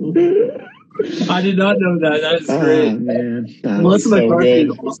awesome. I did not know that. That is great. Oh, man. Melissa McCarthy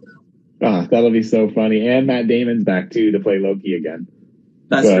is awesome. Oh, that'll be so funny. And Matt Damon's back too to play Loki again.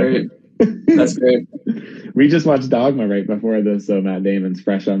 That's great. That's great. We just watched Dogma right before this, so Matt Damon's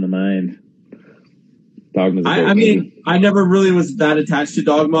fresh on the mind. Dogma's a great movie. I never really was that attached to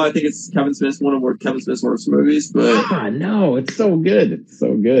Dogma. I think it's Kevin Smith's worst movies, but no, it's so good. It's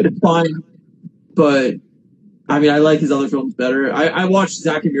so good. It's fine, but I mean, I like his other films better. I watched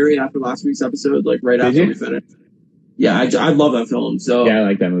Zack and Miri after last week's episode, like right after we finished. Yeah, I love that film. So yeah, I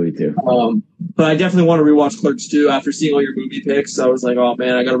like that movie too. But I definitely want to rewatch Clerks 2 after seeing all your movie picks. I was like, oh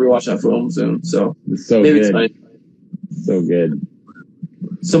man, I got to rewatch that film soon. So it's so maybe good. Tonight. So good.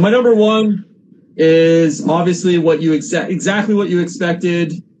 So my number one is obviously exactly what you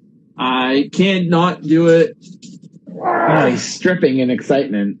expected. I can't not do it. He's stripping in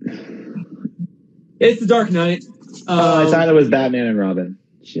excitement. It's The Dark Knight. I thought it was Batman and Robin.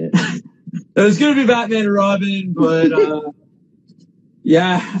 Shit. It was going to be Batman and Robin, but Arnold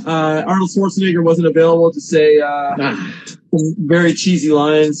Schwarzenegger wasn't available to say some very cheesy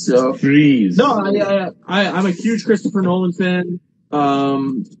lines. So freeze. No, I'm a huge Christopher Nolan fan.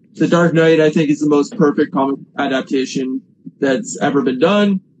 The Dark Knight, I think, is the most perfect comic adaptation that's ever been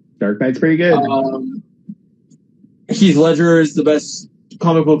done. Dark Knight's pretty good. Heath Ledger is the best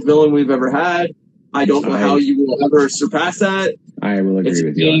comic book villain we've ever had. I don't know how you will ever surpass that. I will agree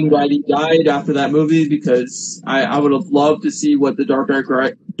with you. It's glad he died after that movie because I would have loved to see what the Dark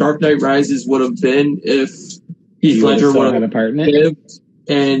Knight Rises would have been if Heath Ledger would have had a part in it,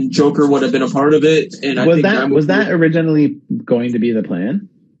 and Joker would have been a part of it. And was that originally going to be the plan?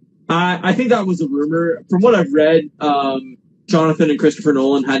 I think that was a rumor. From what I've read, Jonathan and Christopher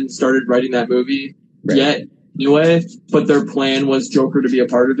Nolan hadn't started writing that movie yet. Anyway, but their plan was Joker to be a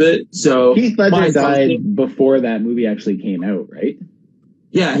part of it. So Heath Ledger died before that movie actually came out, right?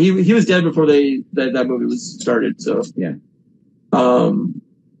 Yeah, he was dead before that movie was started. So yeah,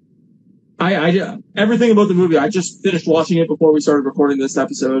 I everything about the movie. I just finished watching it before we started recording this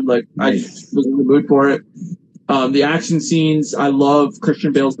episode. Like nice. I just was in the mood for it. The action scenes, I love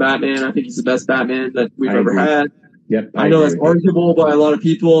Christian Bale's Batman. I think he's the best Batman that we've ever had. Yep, I know that's arguable by a lot of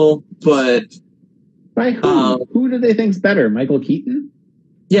people, but. By who? Who do they think's better? Michael Keaton?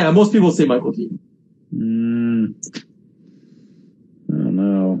 Yeah, most people say Michael Keaton. I don't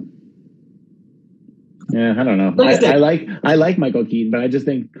know. Yeah, I don't know. I like Michael Keaton, but I just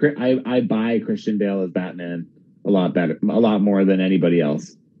think I buy Christian Bale as Batman a lot more than anybody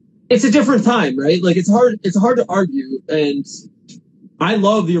else. It's a different time, right? Like it's hard to argue, and I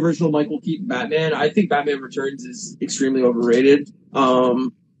love the original Michael Keaton Batman. I think Batman Returns is extremely overrated.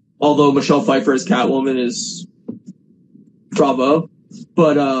 Although Michelle Pfeiffer as Catwoman is bravo,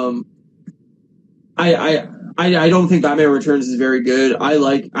 but I don't think Batman Returns is very good. I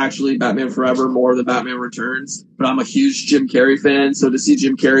like actually Batman Forever more than Batman Returns, but I'm a huge Jim Carrey fan, so to see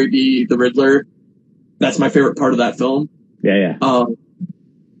Jim Carrey be the Riddler, that's my favorite part of that film. Yeah.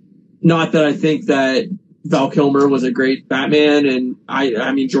 Not that I think that Val Kilmer was a great Batman, and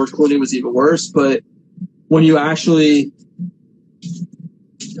I mean George Clooney was even worse, but when you actually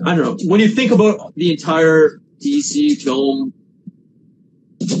I don't know. When you think about the entire DC film,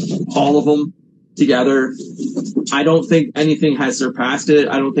 all of them together, I don't think anything has surpassed it.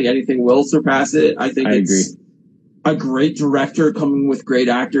 I don't think anything will surpass it. I think it's a great director coming with great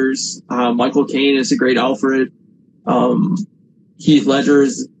actors. Michael Caine is a great Alfred. Heath Ledger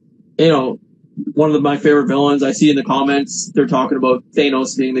is, one of my favorite villains. I see in the comments, they're talking about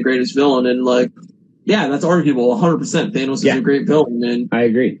Thanos being the greatest villain, and like, yeah, that's arguable. 100%. Thanos is a great villain, and I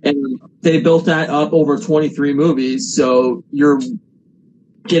agree. And they built that up over 23 movies, so you're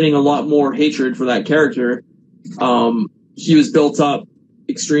getting a lot more hatred for that character. He was built up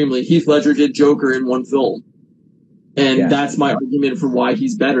extremely. Heath Ledger did Joker in one film, and that's my argument for why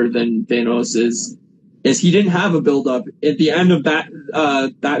he's better than Thanos is he didn't have a build up at the end of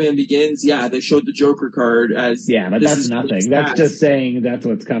Batman Begins. Yeah, they showed the Joker card as but that's nothing. That's just saying that's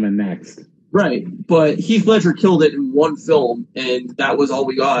what's coming next. Right, but Heath Ledger killed it in one film, and that was all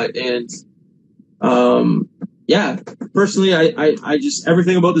we got. And personally, I just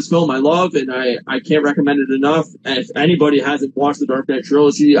everything about this film I love, and I can't recommend it enough. And if anybody hasn't watched the Dark Knight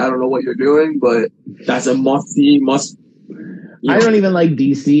trilogy, I don't know what you're doing, but that's a must-see. I don't even like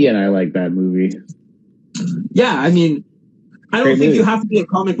DC, and I like that movie. Yeah, I mean, I don't think you have to be a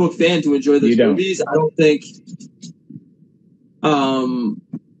comic book fan to enjoy those movies. I don't think.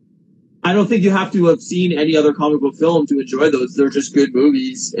 I don't think you have to have seen any other comic book film to enjoy those. They're just good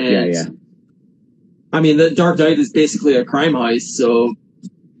movies. And I mean, The Dark Knight is basically a crime heist, so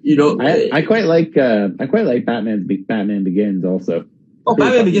I quite like Batman Begins also. Oh,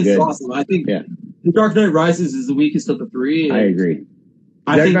 Batman Begins is awesome. I think The Dark Knight Rises is the weakest of the three. I agree.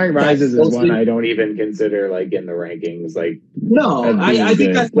 Dark Knight Rises is one I don't even consider like in the rankings. Like, no, I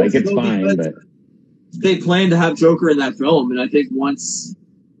think that's like it's fine, but they plan to have Joker in that film, and I think once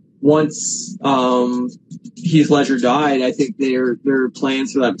Heath Ledger died, I think their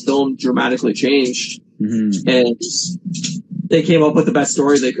plans for that film dramatically changed, and they came up with the best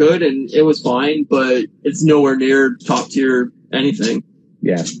story they could, and it was fine, but it's nowhere near top tier anything.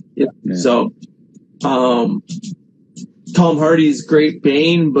 Yeah. So, Tom Hardy's great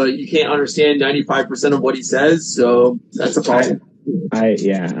Bane, but you can't understand 95% of what he says, so that's a problem. I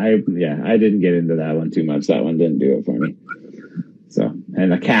didn't get into that one too much. That one didn't do it for me. So,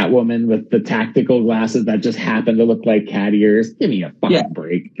 and the Catwoman with the tactical glasses that just happened to look like cat ears. Give me a fucking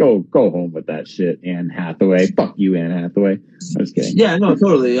break. Go home with that shit, Anne Hathaway. Fuck you, Anne Hathaway. I'm just kidding. Yeah, no,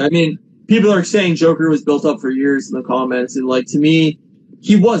 totally. I mean, people are saying Joker was built up for years in the comments, and like to me,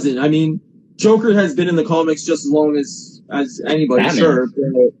 he wasn't. I mean, Joker has been in the comics just as long as anybody, Batman. sure.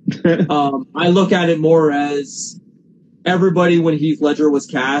 But, I look at it more as everybody when Heath Ledger was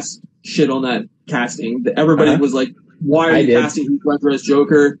cast shit on that casting. Everybody was like, "Why are you casting Heath Ledger as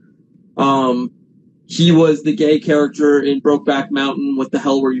Joker?" He was the gay character in Brokeback Mountain. What the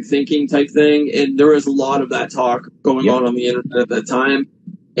hell were you thinking? Type thing, and there was a lot of that talk going on the internet at that time,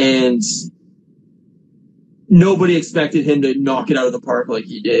 and nobody expected him to knock it out of the park like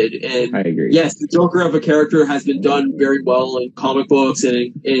he did. And I agree. Yes, the Joker of a character has been done very well in comic books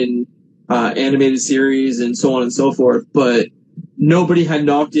and in animated series and so on and so forth, but nobody had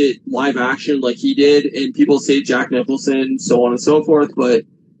knocked it live action like he did. And people say Jack Nicholson, so on and so forth, but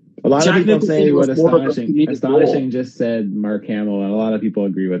a lot Jack of people Nicholson say was what more of a astonishing. comedic Astonishing role. just said Mark Hamill, and a lot of people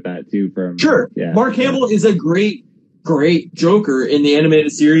agree with that too. Mark Hamill is a great Joker in the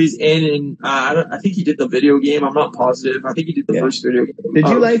animated series, and in I think he did the video game. I'm not positive. I think he did the first video game. Did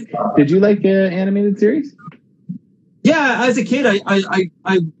you like the animated series? Yeah, as a kid,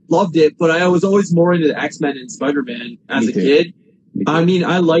 I loved it, but I was always more into X-Men and Spider-Man as a kid. I mean,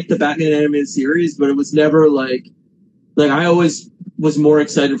 I liked the Batman animated series, but it was never like I always was more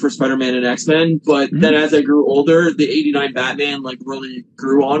excited for Spider-Man and X-Men. But then as I grew older, the '89 Batman like really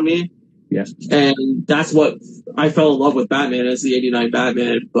grew on me. Yeah, and that's what I fell in love with Batman as the '89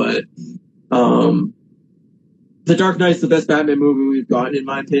 Batman. But The Dark Knight's the best Batman movie we've gotten, in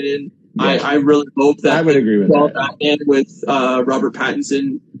my opinion. Yeah. I really hope that I would agree with that. Batman with Robert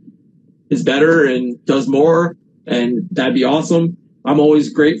Pattinson is better and does more, and that'd be awesome. I'm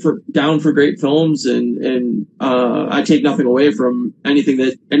always down for great films, and I take nothing away from anything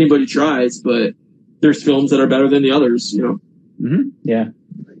that anybody tries, but there's films that are better than the others, you know. Yeah.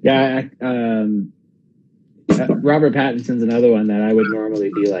 Robert Pattinson's another one that I would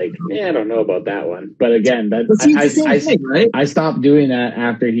normally be like, I don't know about that one. But again, I stopped doing that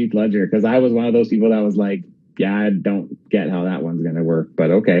after Heath Ledger, because I was one of those people that was like, I don't get how that one's going to work,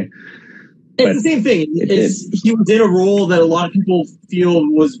 but okay. It's the same thing. He was in a role that a lot of people feel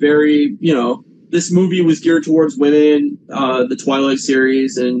was very, this movie was geared towards women, the Twilight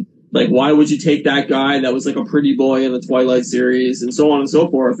series, and like, why would you take that guy that was like a pretty boy in the Twilight series, and so on and so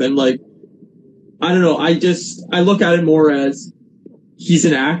forth. And like, I don't know. I look at it more as he's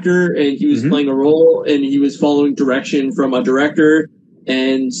an actor, and he was playing a role, and he was following direction from a director.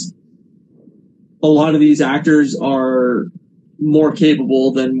 And a lot of these actors are more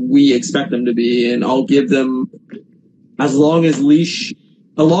capable than we expect them to be. And I'll give them as long of leash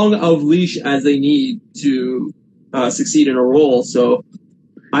as they need to succeed in a role. So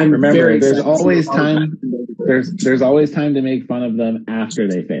remember, there's always time. There's always time to make fun of them after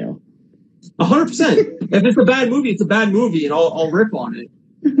they fail. 100%. If it's a bad movie, it's a bad movie, and I'll rip on it.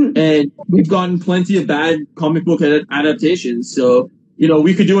 And we've gotten plenty of bad comic book adaptations. So,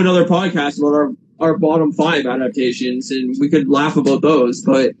 we could do another podcast about our bottom 5 adaptations, and we could laugh about those.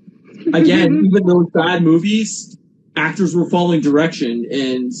 But again, even those bad movies, actors were following direction,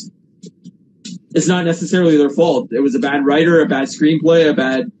 and it's not necessarily their fault. It was a bad writer, a bad screenplay,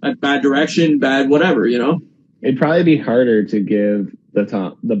 a bad direction, bad whatever, It'd probably be harder to give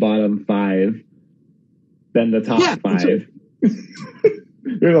the bottom 5 than the top 5. Sure.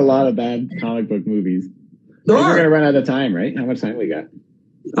 There's a lot of bad comic book movies. We're going to run out of time, right? How much time we got?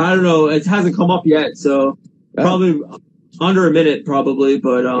 I don't know. It hasn't come up yet, so probably under a minute, probably.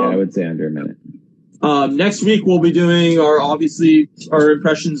 But I would say under a minute. Next week we'll be doing our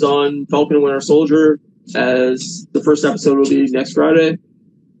impressions on Falcon and Winter Soldier, as the first episode will be next Friday.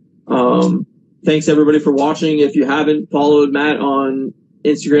 Thanks everybody for watching. If you haven't followed Matt on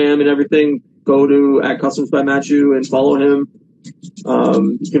Instagram and everything, go to @customs_by_Matthew and follow him.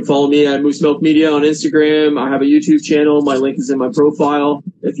 You can follow me at Moose Milk Media on Instagram. I have a YouTube channel. My link is in my profile.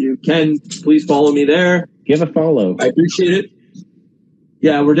 If you can, please follow me there. Give a follow. I appreciate it.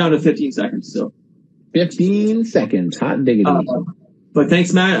 Yeah, we're down to 15 seconds still. 15 seconds. Hot diggity. But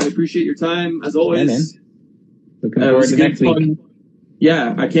thanks, Matt. I appreciate your time as always. Yeah, man. Looking forward to next week.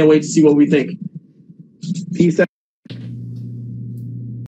 Yeah, I can't wait to see what we think. Peace out.